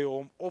 het hy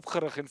hom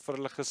opgerig en vir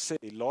hulle gesê,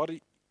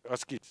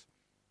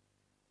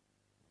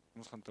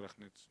 ons gaan terug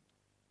net so.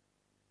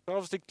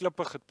 Selfs die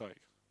klippe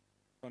getuig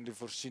van die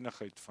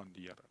voorsienigheid van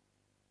die Here.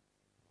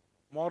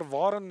 Maar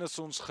waarin is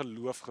ons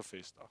geloof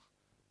gevestig?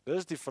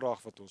 Dis die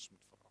vraag wat ons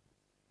moet vra.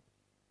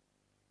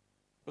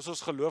 Is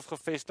ons geloof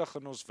gevestig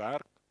in ons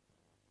werk?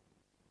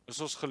 Is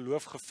ons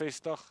geloof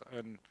gevestig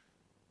in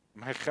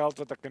my geld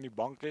wat ek in die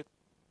bank het?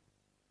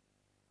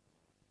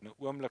 In 'n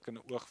oomblik en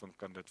 'n oogwink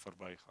kan dit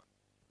verbygaan.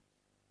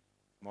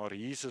 Maar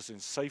Jesus en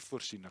sy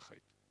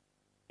voorsienigheid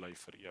bly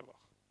vir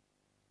ewig.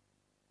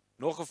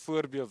 Nog 'n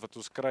voorbeeld wat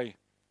ons kry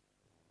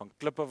van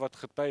klippe wat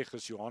getuig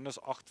is Johannes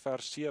 8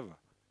 vers 7.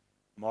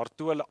 Maar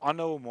toe hulle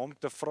aanhou om hom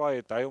te vra,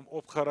 het hy hom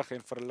opgerig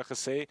en vir hulle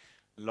gesê,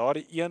 laat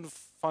die een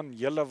van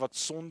julle wat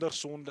sonder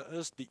sonde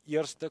is, die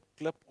eerste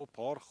klip op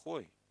haar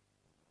gooi.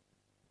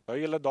 Hou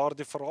julle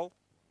daardie verhaal?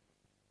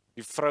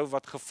 Die vrou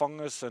wat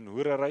gevang is in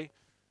hoerery,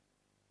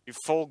 die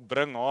volk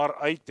bring haar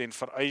uit en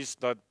vereis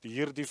dat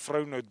hierdie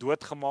vrou nou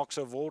doodgemaak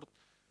sou word.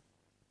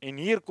 En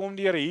hier kom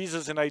die Here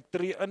Jesus en hy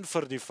tree in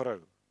vir die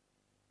vrou.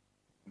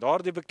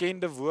 Daardie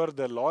bekende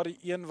woorde, laat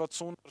die een wat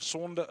sonder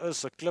sonde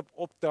is, 'n klip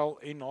optel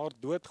en haar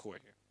doodgooi.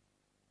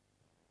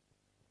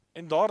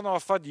 En daarna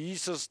vat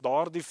Jesus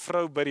daardie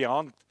vrou by die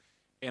hand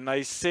en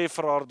hy sê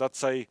vir haar dat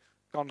sy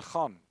kan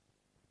gaan.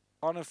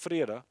 Gaan in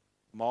vrede,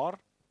 maar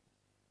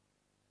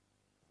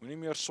moenie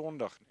meer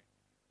sondig nie.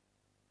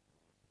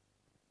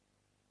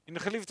 En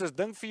geliefdes,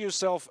 dink vir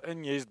jouself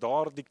in, jy's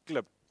daardie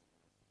klip.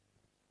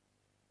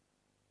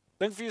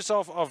 Dink vir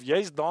jouself af,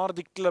 jy's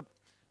daardie klip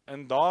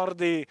in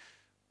daardie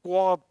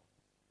kwaad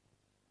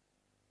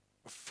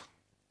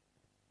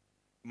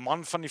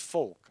man van die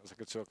volk, as ek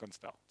dit so kan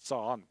stel, sy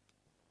hand.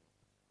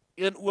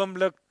 Een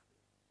oomblik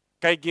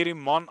kyk hierdie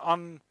man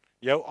aan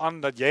jou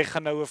aan dat jy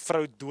gaan nou 'n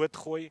vrou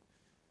doodgooi.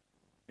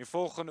 Die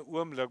volgende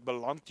oomblik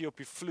beland jy op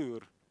die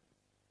vloer.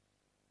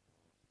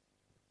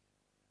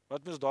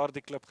 Wat moes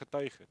daardie klip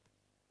getuig het?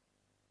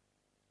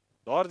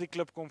 Daardie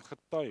klip kom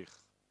getuig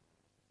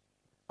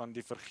van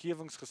die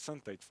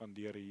vergewingsgesindheid van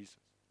die Here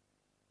Jesus.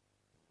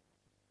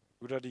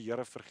 Hoe dat die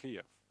Here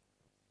vergeef.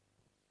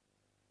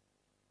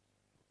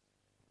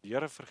 Die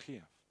Here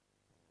vergeef.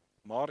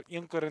 Maar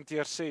 1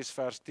 Korintiërs 6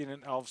 vers 10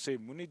 en 11 sê,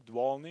 moenie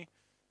dwaal nie,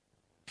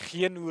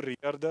 geen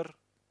hoereerder,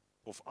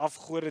 of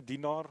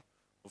afgodedienaar,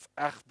 of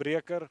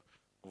egbreker,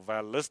 of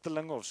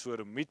wellustelinge, of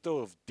sodomiete,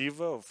 of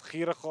diewe, of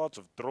gierigaards,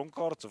 of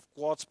dronkaards, of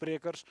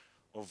kwaadsprekers,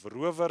 of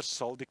rowers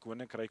sal die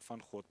koninkryk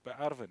van God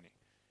beerwe nie.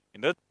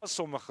 En dit was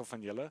sommige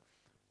van julle,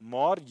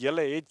 maar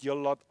julle het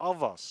julle laat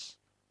afwas,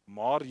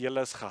 maar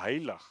julle is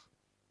geheilig,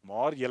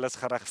 maar julle is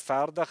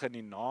geregverdig in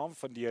die naam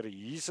van die Here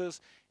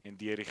Jesus en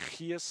deur die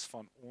Gees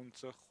van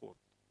ons God.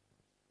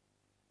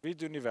 Wie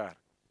doen die werk?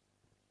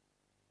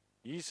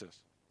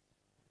 Jesus.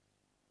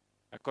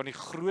 Ek kan die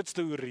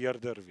grootste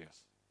hoereerder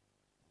wees.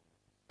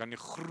 Ek kan die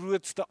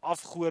grootste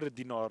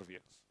afgodedienaar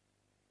wees.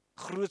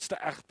 Grootste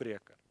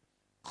egbreker.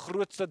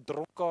 Grootste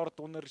dronkaard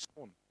onder die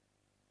son.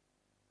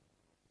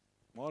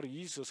 Maar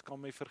Jesus kan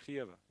my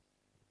vergewe.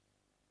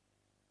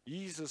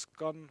 Jesus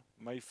kan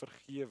my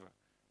vergewe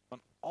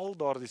van al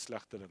daardie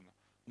slegte dinge.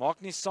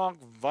 Maak nie saak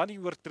wat die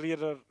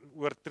oortreder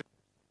oortree.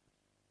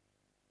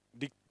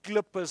 Die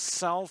klippe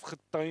self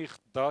getuig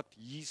dat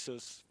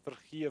Jesus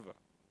vergewe.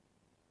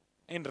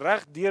 En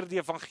reg deur die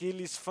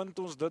evangelies vind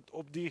ons dit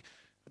op die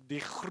die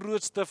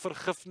grootste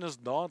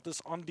vergifnisdaad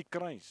is aan die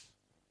kruis.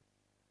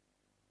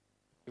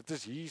 Dit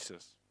is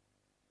Jesus.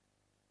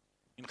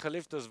 En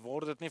geliefdes,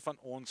 word dit nie van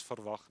ons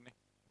verwag nie.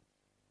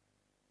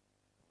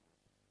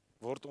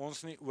 Word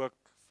ons nie ook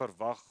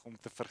verwag om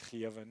te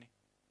vergewe nie.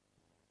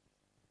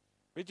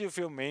 Weet jy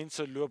hoeveel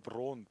mense loop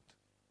rond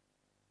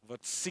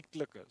wat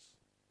sieklik is,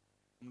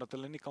 omdat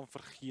hulle nie kan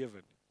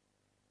vergewe nie.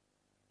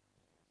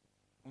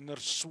 Onder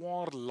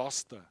swaar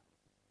laste,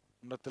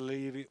 omdat hulle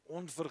hierdie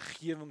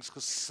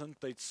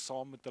onvergewingsgesindheid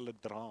saam met hulle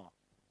dra.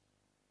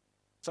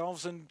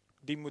 Selfs in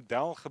die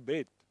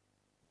modelgebed,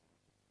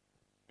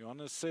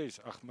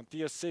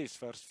 Matteus 6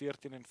 vers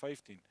 14 en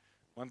 15.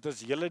 Want as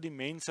julle die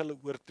mense hulle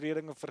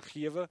oortredinge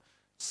vergewe,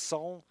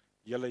 sal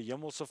julle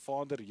hemelse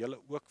Vader julle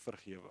ook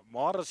vergewe.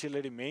 Maar as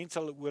julle die mense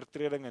hulle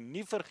oortredinge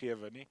nie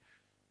vergewe nie,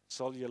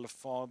 sal julle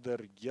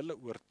Vader julle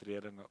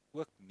oortredinge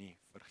ook nie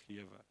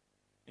vergewe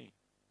nie.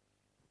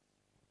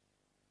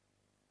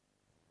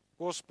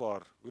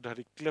 Kosbaar hoe dat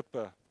die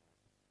klippe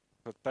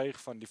getuig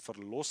van die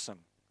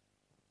verlossing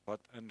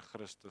wat in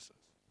Christus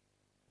is.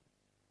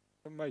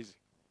 Amazing.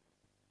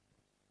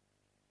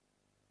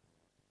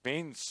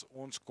 Wens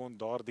ons kon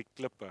daardie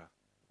klippe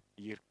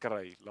hier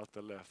kry, laat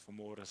hulle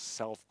vanmôre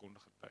self kon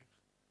getuig.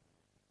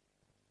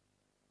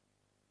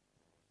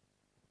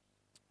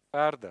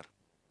 Verder,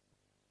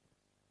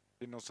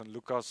 sien ons in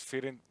Lukas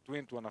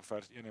 22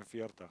 vers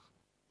 41.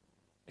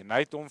 En hy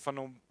het hom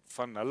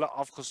van hulle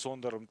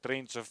afgesonder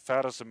omtrent so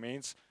ver as 'n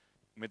mens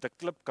met 'n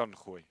klip kan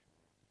gooi,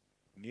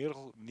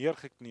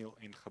 neergekniel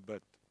en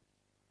gebid.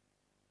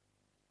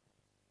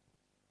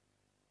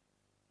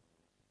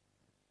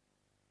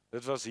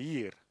 Dit was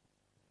hier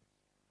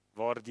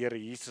waar die Here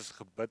Jesus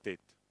gebid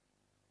het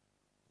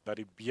dat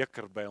die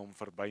beker by hom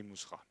verby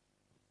moes gaan.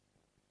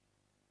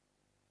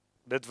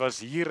 Dit was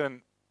hier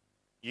in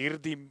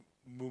hierdie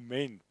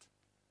moment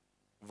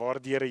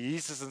waar die Here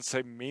Jesus in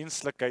sy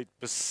menslikheid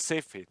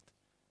besef het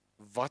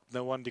wat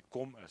nou aan die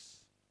kom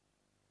is.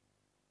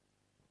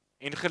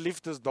 En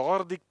geliefdes,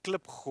 daardie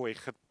klip gooi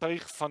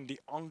getuig van die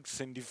angs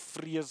en die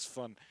vrees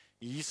van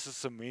Jesus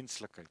se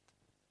menslikheid.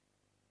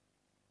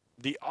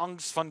 Die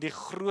angs van die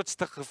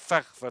grootste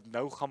geveg wat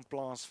nou gaan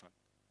plaasvind.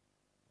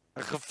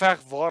 'n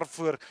Geveg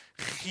waarvoor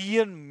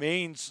geen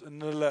mens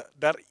in hulle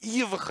der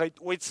ewigheid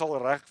ooit sal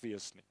reg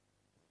wees nie.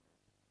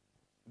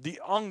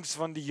 Die angs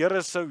van die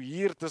Here sou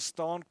hier te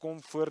staan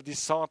kom voor die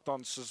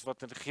Satan, soos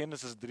wat in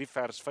Genesis 3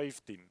 vers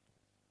 15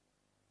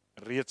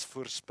 reeds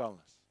voorspel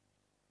is.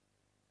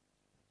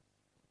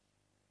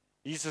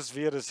 Jesus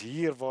weer is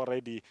hier waar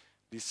hy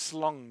die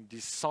slang,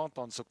 die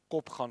Satan se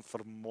kop gaan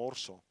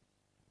vermorsel.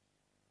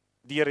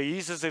 Die Here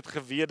Jesus het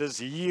geweet, dis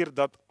hier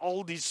dat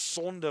al die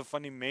sonde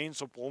van die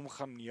mens op hom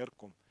gaan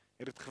neerkom.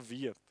 Hy het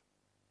geweet.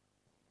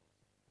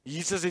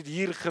 Jesus het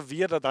hier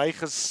geweet dat hy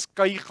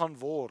geskei gaan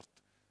word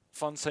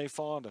van sy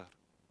Vader.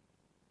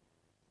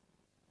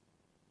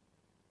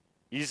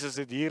 Jesus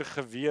het hier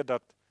geweet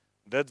dat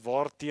dit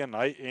waarteen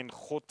hy en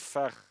God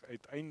veg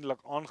uiteindelik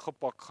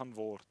aangepak gaan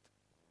word.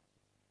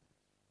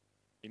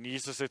 En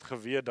Jesus het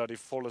geweet dat die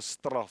volle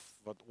straf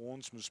wat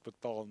ons moes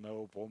betaal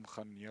nou op hom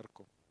gaan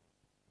neerkom.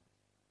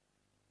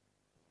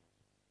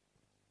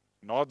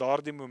 Na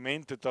daardie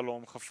moment het hulle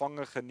hom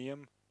gevange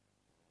geneem,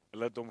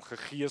 hulle het hom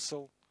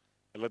gegeesel,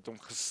 hulle het hom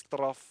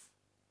gestraf,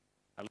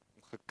 hulle het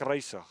hom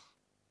gekruisig.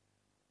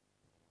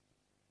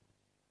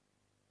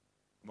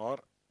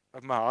 Maar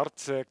in my hart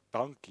sê ek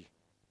dankie,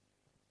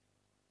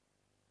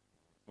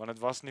 want dit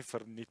was nie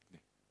verniet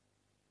nie.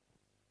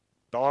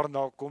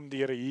 Daarna kom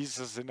die Here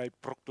Jesus en hy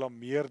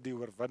proklameer die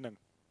oorwinning.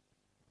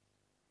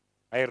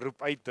 Hy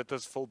roep uit, dit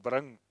is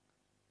volbring.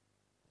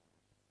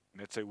 En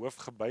het sy hoof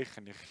gebuig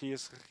en die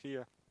Gees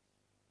gegee.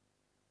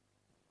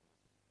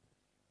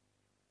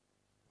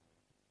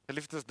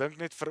 Geliefdes, dink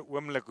net vir 'n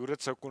oomblik hoe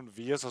dit sou kon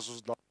wees as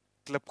ons daai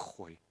klip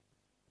gooi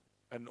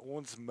in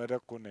ons midde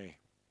kon hê.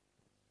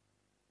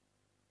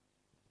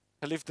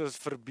 Geliefdes,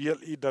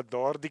 verbeel u dat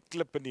daardie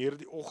klip in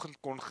hierdie oggend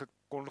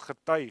kon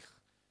getuig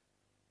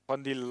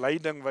van die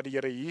lyding wat die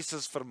Here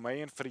Jesus vir my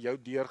en vir jou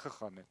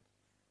deurgegaan het.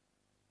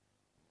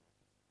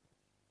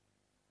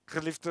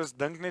 Geliefdes,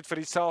 dink net vir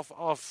jouself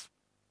af,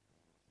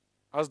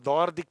 as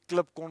daardie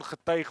klip kon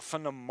getuig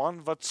van 'n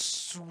man wat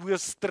so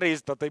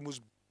stres dat hy moes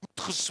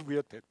bloed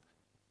gesweet het.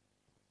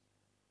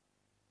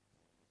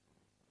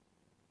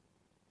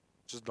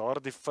 Soos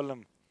daardie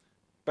film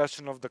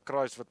Passion of the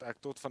Christ wat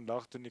ek tot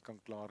vandag toe nie kan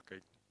klaar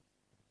kyk.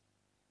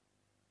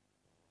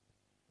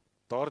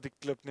 Daardie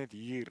klip net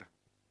hier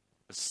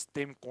 'n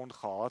stem kon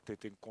gehad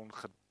het en kon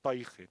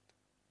getuig het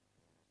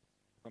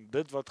van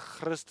dit wat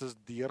Christus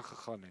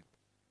deurgegaan het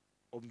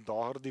om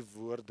daardie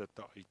woorde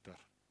te uiter.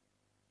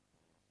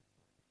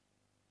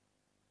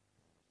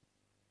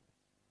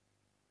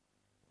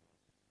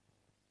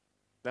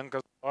 Dink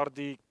as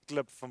daardie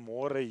klip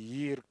vanmôre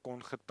hier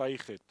kon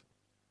getuig het,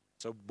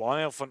 sou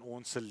baie van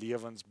ons se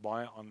lewens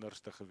baie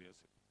anders te gewees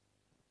het.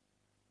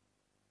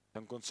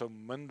 Dink ons sou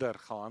minder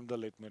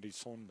gehandel het met die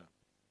sonde.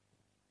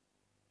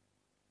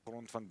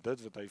 Grond van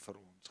dit wat hy vir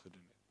ons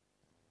gedoen het.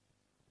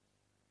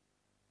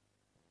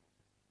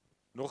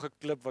 Nog 'n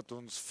klip wat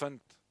ons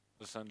vind,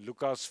 is in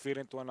Lukas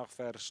 24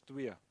 vers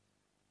 2.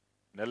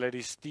 En hulle het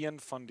die steen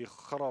van die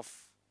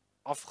graf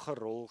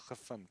afgerol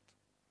gevind.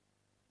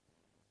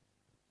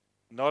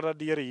 Nadat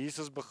die Here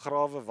Jesus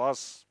begrawe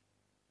was,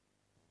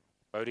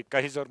 wou die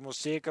keiser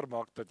mos seker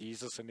maak dat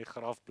Jesus in die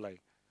graf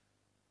bly.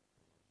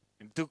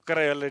 En toe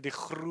kry hulle die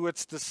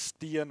grootste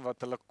steen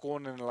wat hulle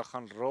kon en hulle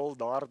gaan rol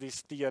daardie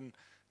steen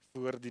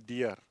voor die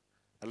deur.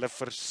 Hulle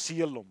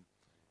verseël hom.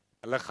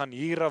 Hulle gaan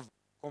hier af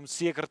om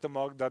seker te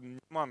maak dat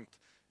niemand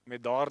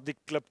met daardie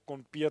klip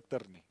kon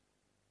peter nie.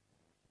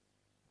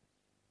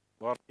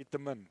 Maar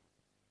nietemin,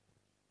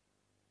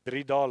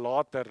 3 dae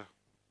later,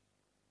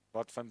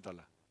 wat vind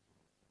hulle?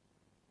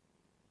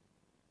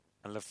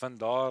 Hulle vind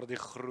daar die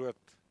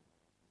groot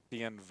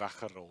steen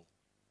weggerol.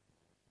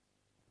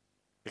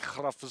 Die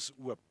graf is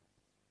oop.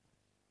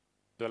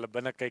 Toe hulle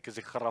binne kyk, is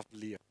die graf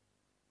leeg.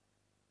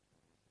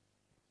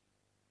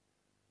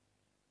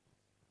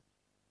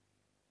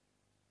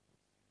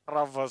 Die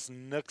graf was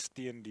niks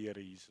teen die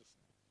Here Jesus.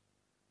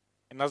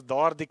 En as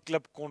daardie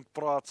klip kon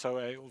praat, sou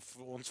hy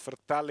ons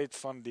vertel het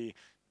van die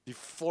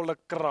volle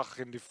krag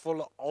en die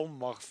volle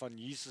almag van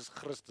Jesus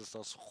Christus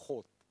as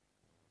God.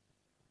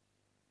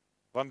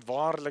 Want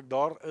waarlik,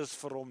 daar is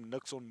vir hom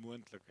niks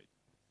onmoontlikheid.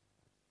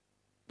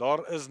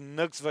 Daar is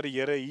niks wat die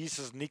Here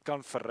Jesus nie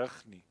kan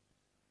verrig nie.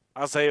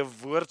 As hy 'n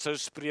woord sou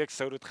spreek,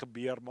 sou dit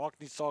gebeur, maak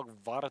nie saak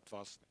wat dit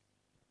was nie.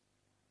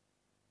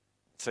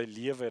 Sy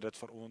lewe het dit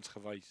vir ons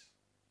gewys.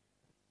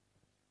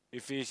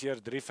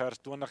 Efesiërs 3 vers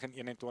 20 en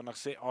 21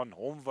 sê, aan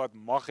hom wat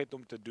mag het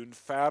om te doen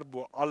ver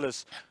bo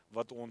alles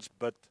wat ons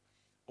bid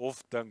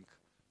of dink,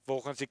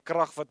 volgens die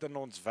krag wat in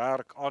ons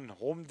werk, aan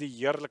hom die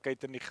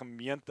heerlikheid in die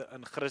gemeente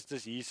in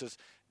Christus Jesus,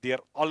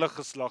 deur alle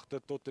geslagte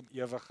tot in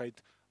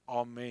ewigheid.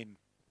 Amen.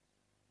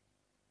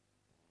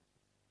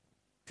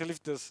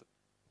 Geliefdes,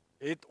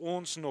 het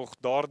ons nog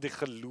daardie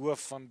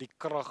geloof van die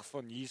krag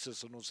van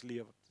Jesus in ons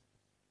lewens?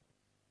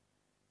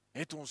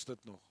 Het ons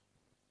dit nog?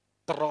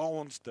 Dra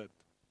ons dit?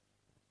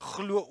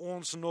 Glo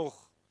ons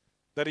nog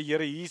dat die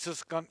Here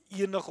Jesus kan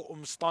enige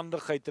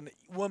omstandigheid in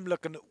 'n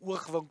oomblik in 'n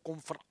oogwink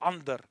kom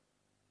verander?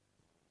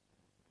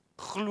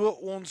 Glo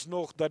ons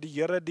nog dat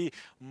die Here die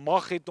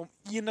mag het om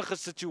enige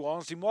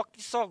situasie, maak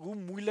nie saak hoe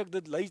moeilik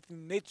dit lyk,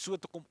 net so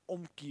te kom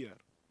omkeer?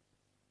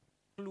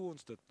 Glo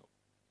ons dit nog?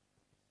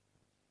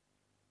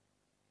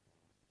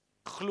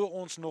 Glo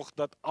ons nog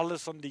dat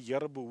alles aan die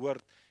Here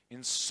behoort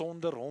en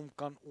sonder hom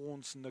kan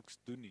ons niks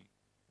doen nie?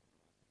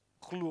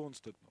 Glo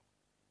ons dit nog?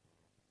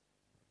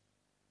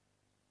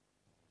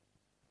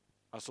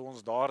 As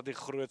ons daardie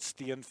groot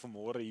steen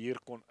vanmôre hier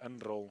kon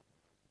inrol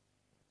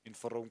en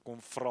vir hom kom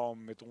vra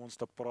om met ons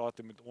te praat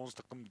en met ons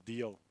te kom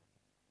deel.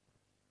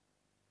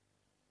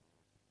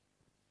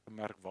 'n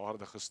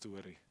merkwaardige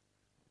storie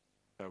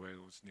sou hy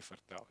ons nie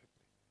vertel het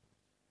nie.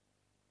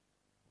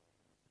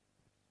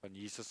 Van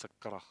Jesus se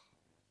krag,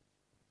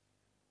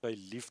 sy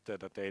liefde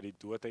dat hy uit die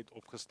dood uit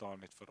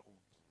opgestaan het vir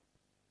ons.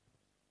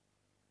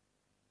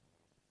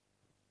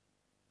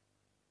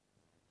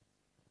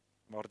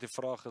 Maar die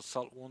vraag is,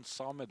 sal ons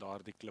saam met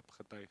daardie klip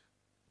getuig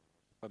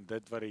van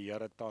dit wat die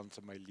Here tans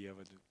in my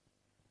lewe doen?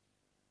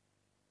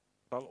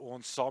 Sal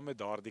ons saam met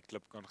daardie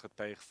klip kan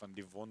getuig van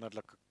die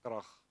wonderlike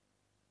krag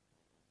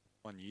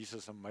van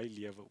Jesus in my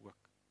lewe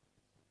ook?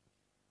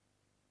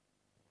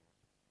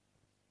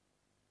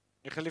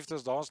 En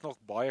geliefdes, daar's nog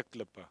baie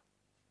klippe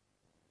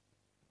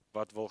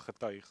wat wil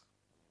getuig.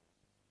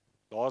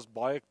 Daar's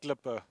baie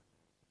klippe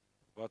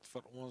wat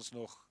vir ons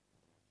nog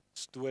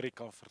storie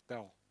kan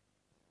vertel.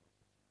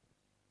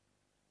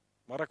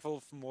 Maar ek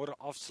wil vanmôre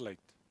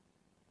afsluit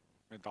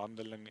met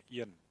Handelinge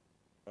 1,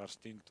 vers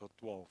 10 tot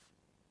 12.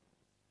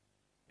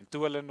 En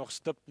toe hulle nog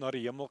stip na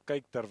die hemel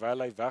kyk,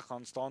 terwyl hy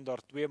weggaan, staan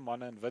daar 2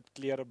 manne in wit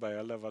klere by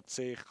hulle wat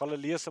sê,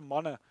 Galileese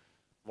manne,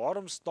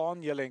 waarom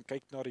staan julle en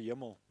kyk na die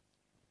hemel?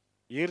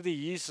 Hierdie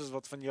Jesus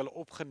wat van julle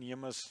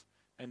opgeneem is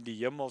in die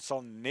hemel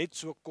sal net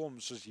so kom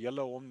soos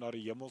julle hom na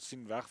die hemel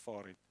sien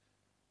wegvaar het.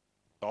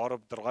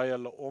 Daarop draai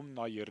hulle om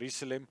na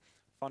Jerusalem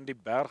van die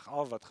berg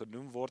af wat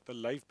genoem word 'n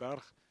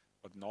Olyfberg,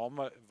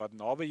 wat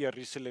naby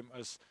Jerusalem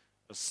is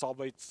 'n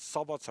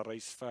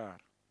Sabbatsreis ver.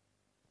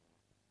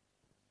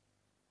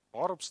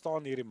 Waarop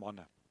staan hierdie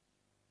manne?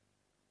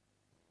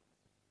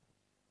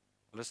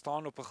 Hulle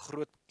staan op 'n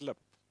groot klip.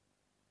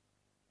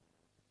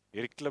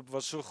 Hierdie klip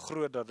was so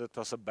groot dat dit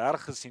as 'n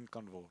berg gesien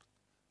kan word.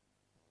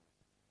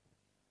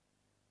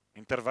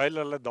 En terwyl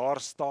hulle daar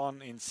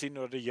staan en sien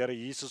hoe die Here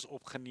Jesus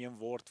opgeneem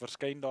word,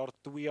 verskyn daar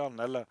 2 aan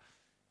hulle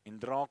en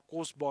dra 'n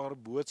kosbare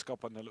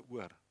boodskap aan hulle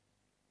oor.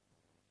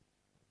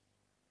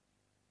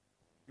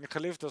 En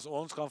geliefdes,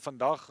 ons gaan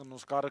vandag in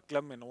ons karre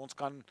klim en ons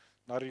kan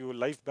na die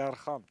Olyfberg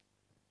gaan.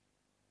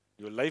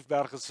 Die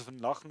Olyfberg is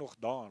vandag nog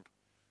daar.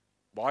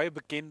 Baie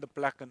bekende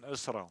plek in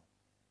Israel.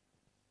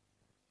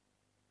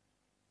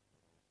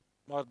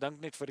 Maar dink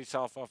net vir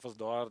jouself af as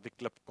daar die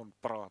klip kon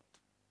praat.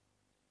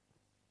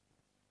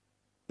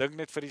 Dink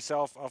net vir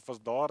jouself af as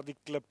daar die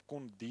klip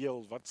kon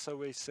deel, wat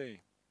sou hy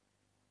sê?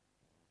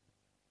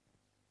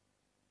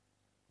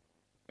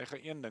 Hy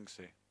gaan een ding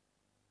sê.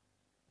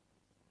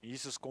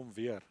 Jesus kom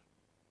weer.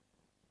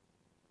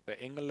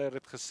 'n engel het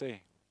dit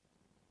gesê.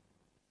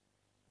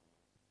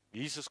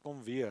 Jesus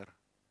kom weer,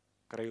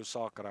 kry jou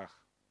saak reg.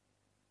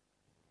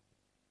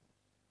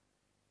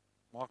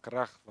 Maak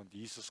reg, want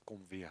Jesus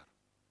kom weer.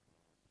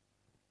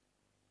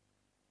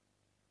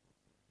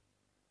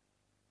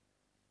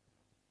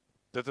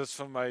 Dit is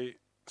vir my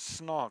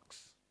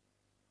snaaks,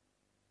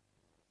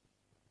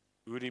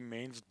 hoe die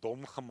mens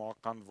dom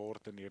gemaak kan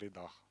word in hierdie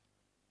dag.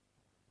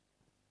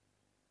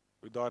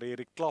 Hoe daar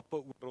hierdie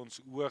klappe oor ons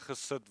oë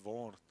gesit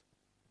word,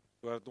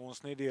 sodat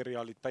ons net die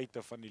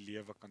realiteite van die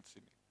lewe kan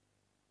sien.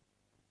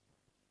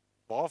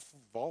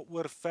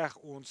 Waaroor veg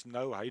ons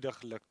nou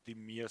huidiglik die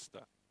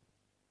meeste?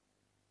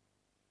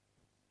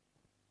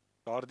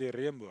 Daardie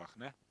reënboog,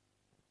 né?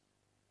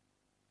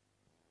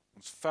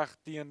 Ons veg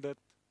teen dit.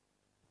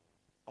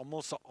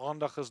 Almal se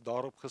aandag is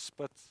daarop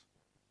gespits.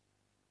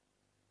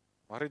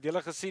 Maar het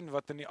julle gesien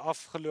wat in die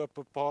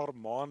afgelope paar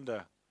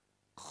maande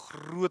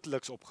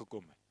grootliks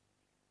opgekom het?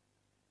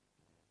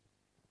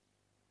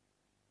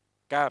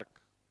 Kerk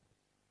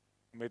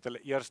met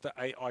hulle eerste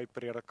AI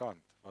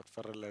predikant wat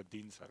vir hulle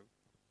diens hou.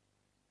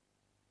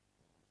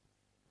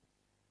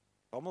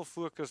 Almal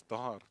fokus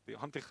daar, die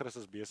anti-kris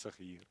is besig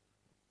hier.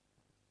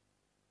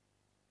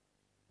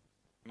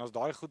 En as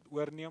daai goed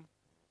oorneem,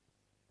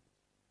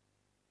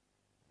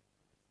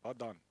 wat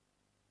dan?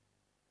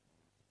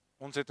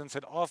 Ons het in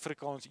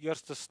Suid-Afrika ons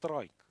eerste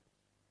straik.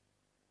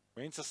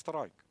 Mense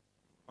straik,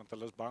 want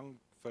hulle is bang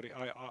vir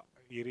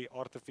hierdie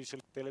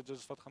artificial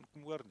intelligence wat gaan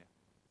kom oorneem.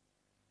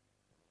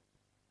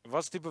 En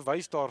wat is die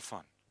bewys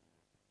daarvan?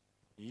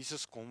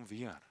 Jesus kom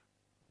weer.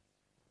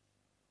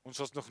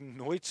 Ons was nog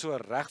nooit so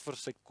reg vir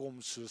sy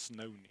kom soos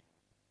nou nie.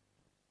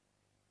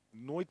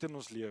 Nooit in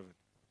ons lewe.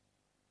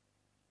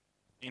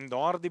 En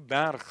daardie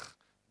berg,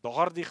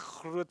 daardie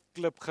groot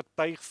klip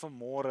getuig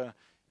vanmôre,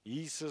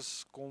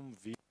 Jesus kom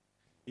weer.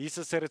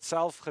 Jesus het dit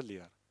self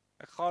geleer.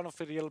 Ek gaan om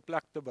vir die hele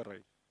plek te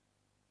berei,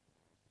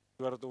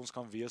 sodat ons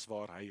kan wees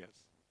waar hy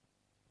is.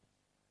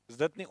 Is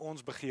dit nie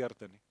ons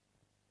begeerte nie?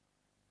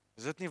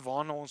 Is dit nie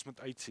waarna ons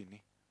moet uitsien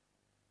nie?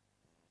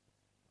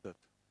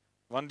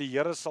 Want die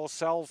Here sal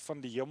self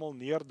van die hemel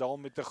neerdal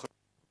met 'n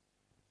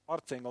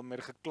aardsengel, met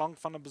 'n geklank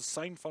van 'n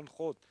besuin van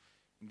God.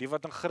 En die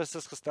wat in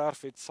Christus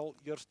gesterf het, sal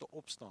eerste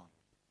opstaan.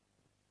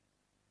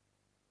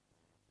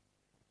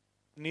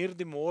 En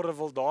hierdie môre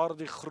wil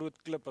daardie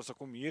groot klip, as ek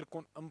hom hier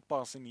kon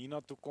inpas en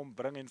hiernatoe kom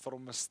bring en vir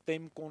hom 'n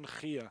stem kon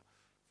gee,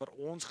 vir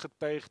ons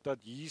getuig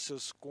dat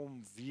Jesus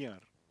kom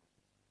weer.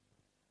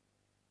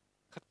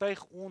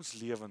 Getuig ons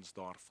lewens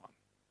daarvan.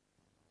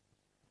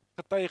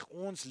 Getuig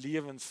ons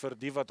lewens vir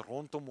die wat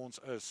rondom ons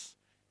is,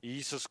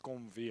 Jesus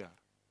kom weer.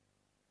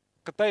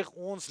 Getuig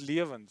ons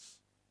lewens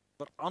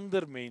vir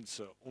ander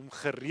mense om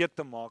gereed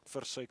te maak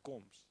vir sy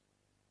koms.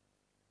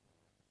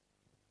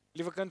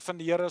 Liewe kind van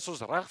die Here, is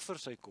ons reg vir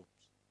sy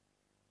koms?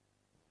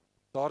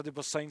 Daardie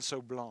besuin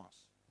sou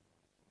blaas.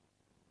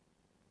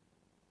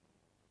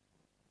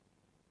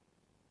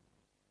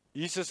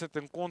 Jesus het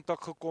in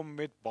kontak gekom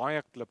met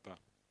baie klippe.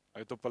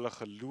 Hy het op hulle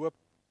geloop,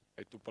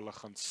 hy het op hulle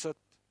gaan sit.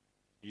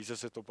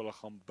 Jesus het op hulle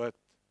gaan bid.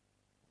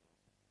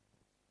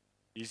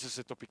 Jesus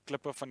het op die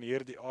klippe van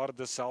hierdie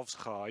aarde selfs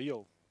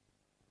gehuil.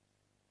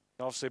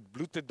 Selfs sy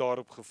bloed het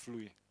daarop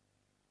gevloei.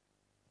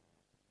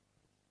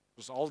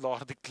 Soos al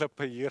daardie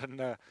klippe hier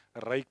in 'n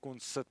ry kon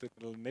sit, het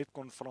hulle net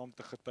kon vra om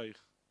te getuig.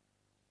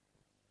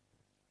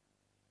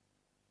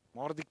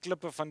 Maar die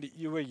klippe van die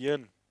eeue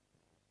heen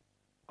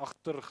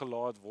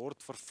agtergelaat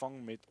word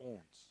vervang met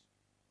ons.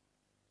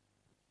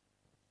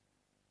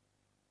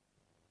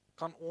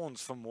 Kan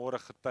ons vanmôre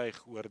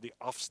getuig oor die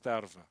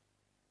afsterwe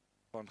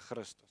van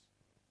Christus?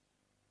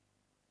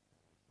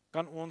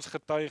 Kan ons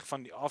getuig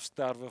van die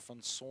afsterwe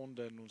van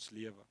sonde in ons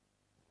lewe?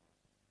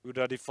 Hoe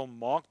dat die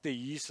volmaakte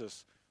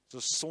Jesus, so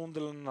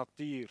sondelose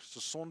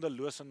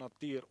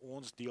natuur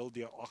ons deel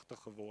deelagtig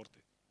geword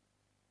het.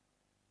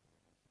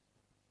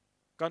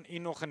 Kan u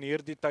nog in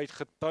hierdie tyd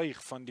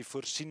getuig van die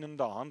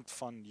voorsienende hand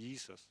van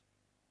Jesus?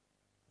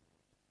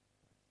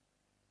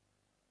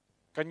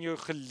 Kan jou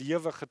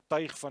gelewe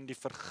getuig van die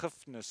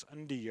vergifnis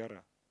in die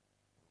Here?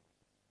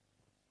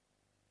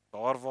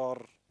 Daar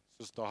waar,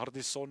 soos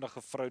daardie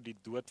sondige vrou die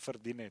dood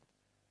verdien het,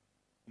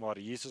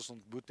 maar Jesus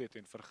ontmoet het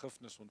en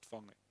vergifnis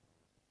ontvang het.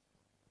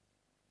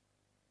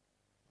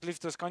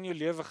 Liefdes, kan jou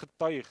lewe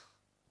getuig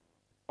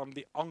van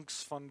die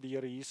angs van die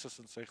Here Jesus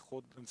en sy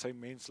God en sy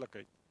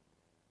menslikheid?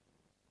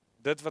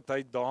 Dit wat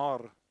hy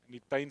daar in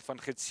die tuin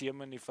van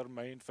Getsemane vir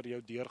my en vir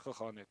jou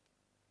deurgegaan het.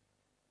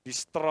 Die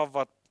straf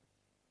wat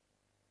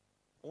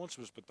ons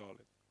moes betaal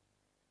het.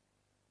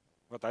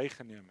 Wat hy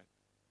geneem het.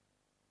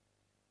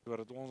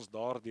 Sodat ons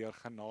daardeur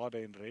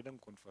genade en redding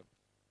kon vind.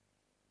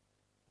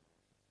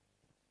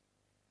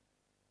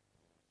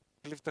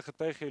 Liefde,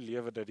 getuig jou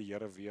lewe dat die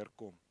Here weer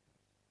kom.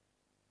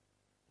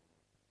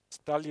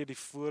 Stel jy die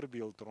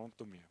voorbeeld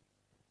rondom jou.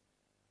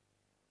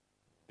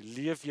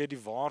 Leef jy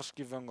die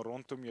waarskuwing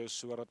rondom jou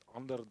sodat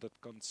ander dit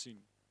kan sien.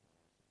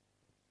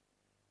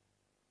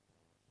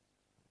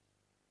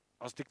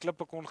 As die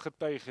klippe kon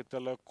getuig, het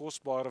hulle 'n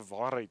kosbare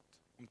waarheid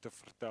om te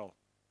vertel.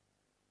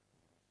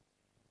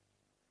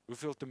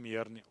 Hoeveel te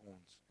meer nie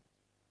ons.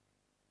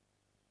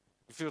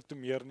 Hoeveel te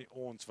meer nie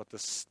ons wat 'n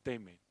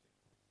stem het.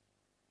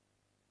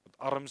 Wat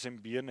arms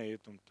en bene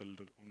het om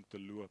te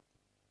loop.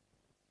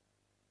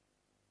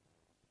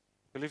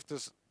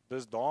 Geliefdes,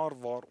 dis daar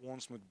waar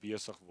ons moet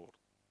besig word.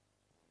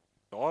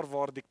 Daar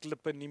waar die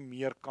klippe nie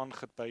meer kan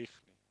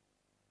getuig nie.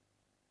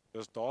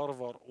 Dis daar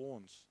waar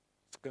ons,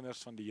 as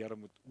kinders van die Here,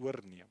 moet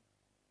oorneem.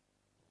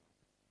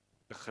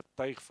 'n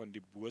Getuig van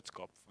die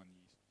boodskap van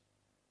Jesus.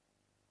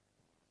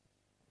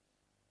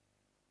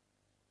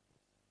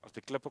 As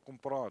die klippe kom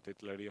praat,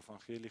 het hulle die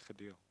evangelie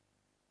gedeel.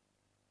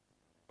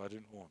 Wat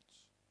doen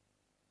ons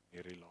in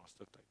hierdie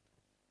laaste tyd?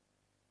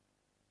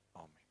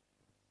 Amen.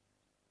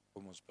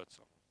 Kom ons bid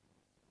saam.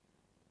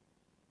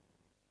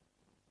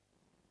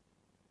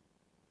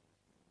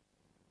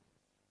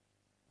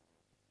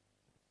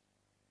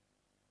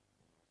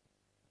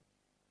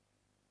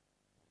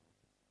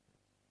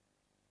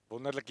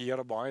 Wonderlike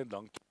Here, baie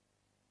dankie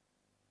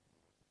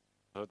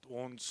dat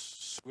ons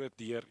so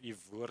deur u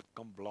woord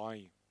kan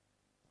blaai.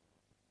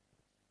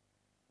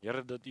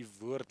 Here, dat u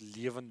woord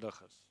lewendig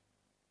is.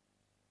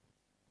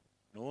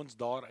 En ons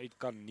daaruit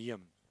kan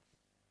neem.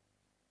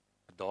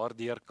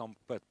 Daardeur kan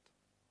put.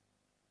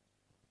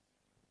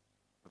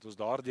 Dat ons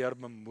daardeur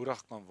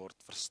bemoedig kan word,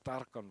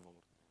 versterk kan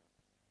word.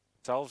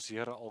 Selfs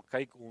Here, al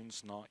kyk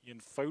ons na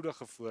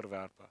eenvoudige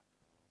voorwerpe,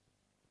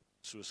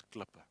 soos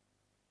klippe.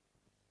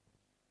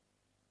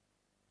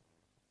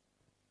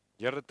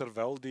 Here,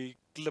 terwyl die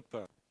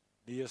klippe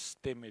nie 'n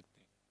stem het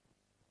nie.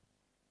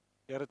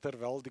 Here,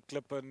 terwyl die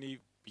klippe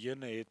nie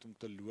bene het om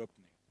te loop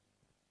nie.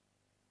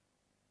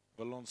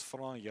 Wil ons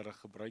vra, Here,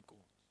 gebruik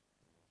ons.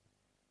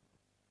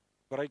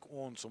 Gebruik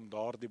ons om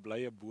daardie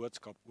blye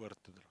boodskap oor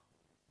te dra.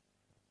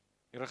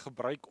 Here,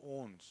 gebruik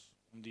ons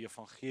om die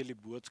evangelie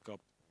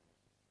boodskap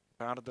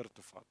verder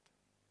te vat.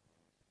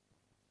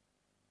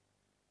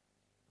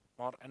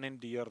 Maar in en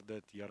deur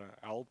dit, Here,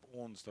 help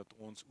ons dat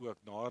ons ook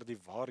daardie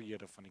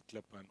waarhede van die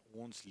klippe in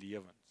ons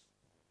lewens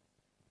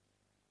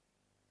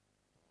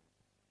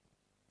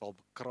sal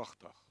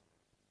bekragtig.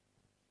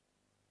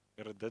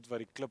 Here, dit wat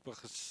die klippe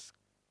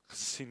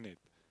gesien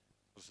het,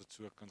 as dit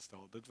so kan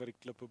stel, dit wat die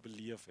klippe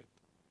beleef het.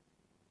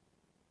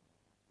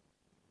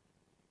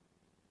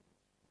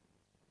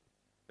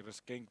 Here,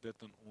 skenk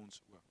dit aan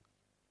ons ook.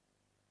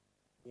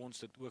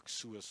 Ons dit ook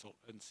so sal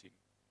insien,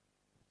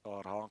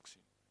 daar raak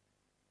sien.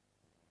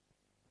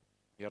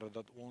 Here,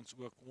 dat ons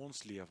ook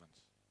ons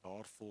lewens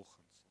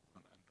daarvolgens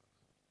kan inrig.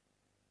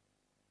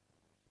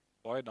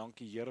 Baie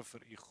dankie, Here,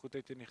 vir u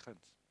goedheid en u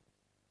guns.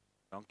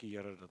 Dankie,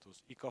 Here, dat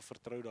ons u kan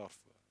vertrou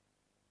daarvoor.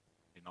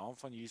 In naam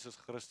van Jesus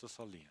Christus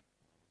alleen.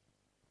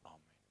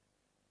 Amen.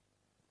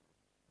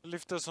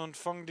 Geliefdes,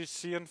 ontvang die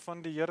seën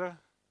van die Here.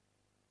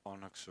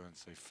 Gaan ek so in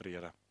sy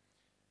vrede.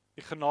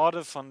 Die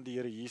genade van die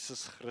Here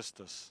Jesus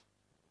Christus,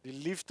 die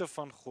liefde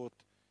van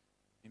God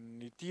en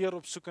die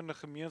teeropsoekende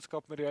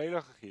gemeenskap met die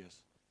Heilige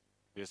Gees,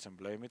 wees en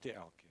bly met u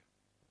elkeen.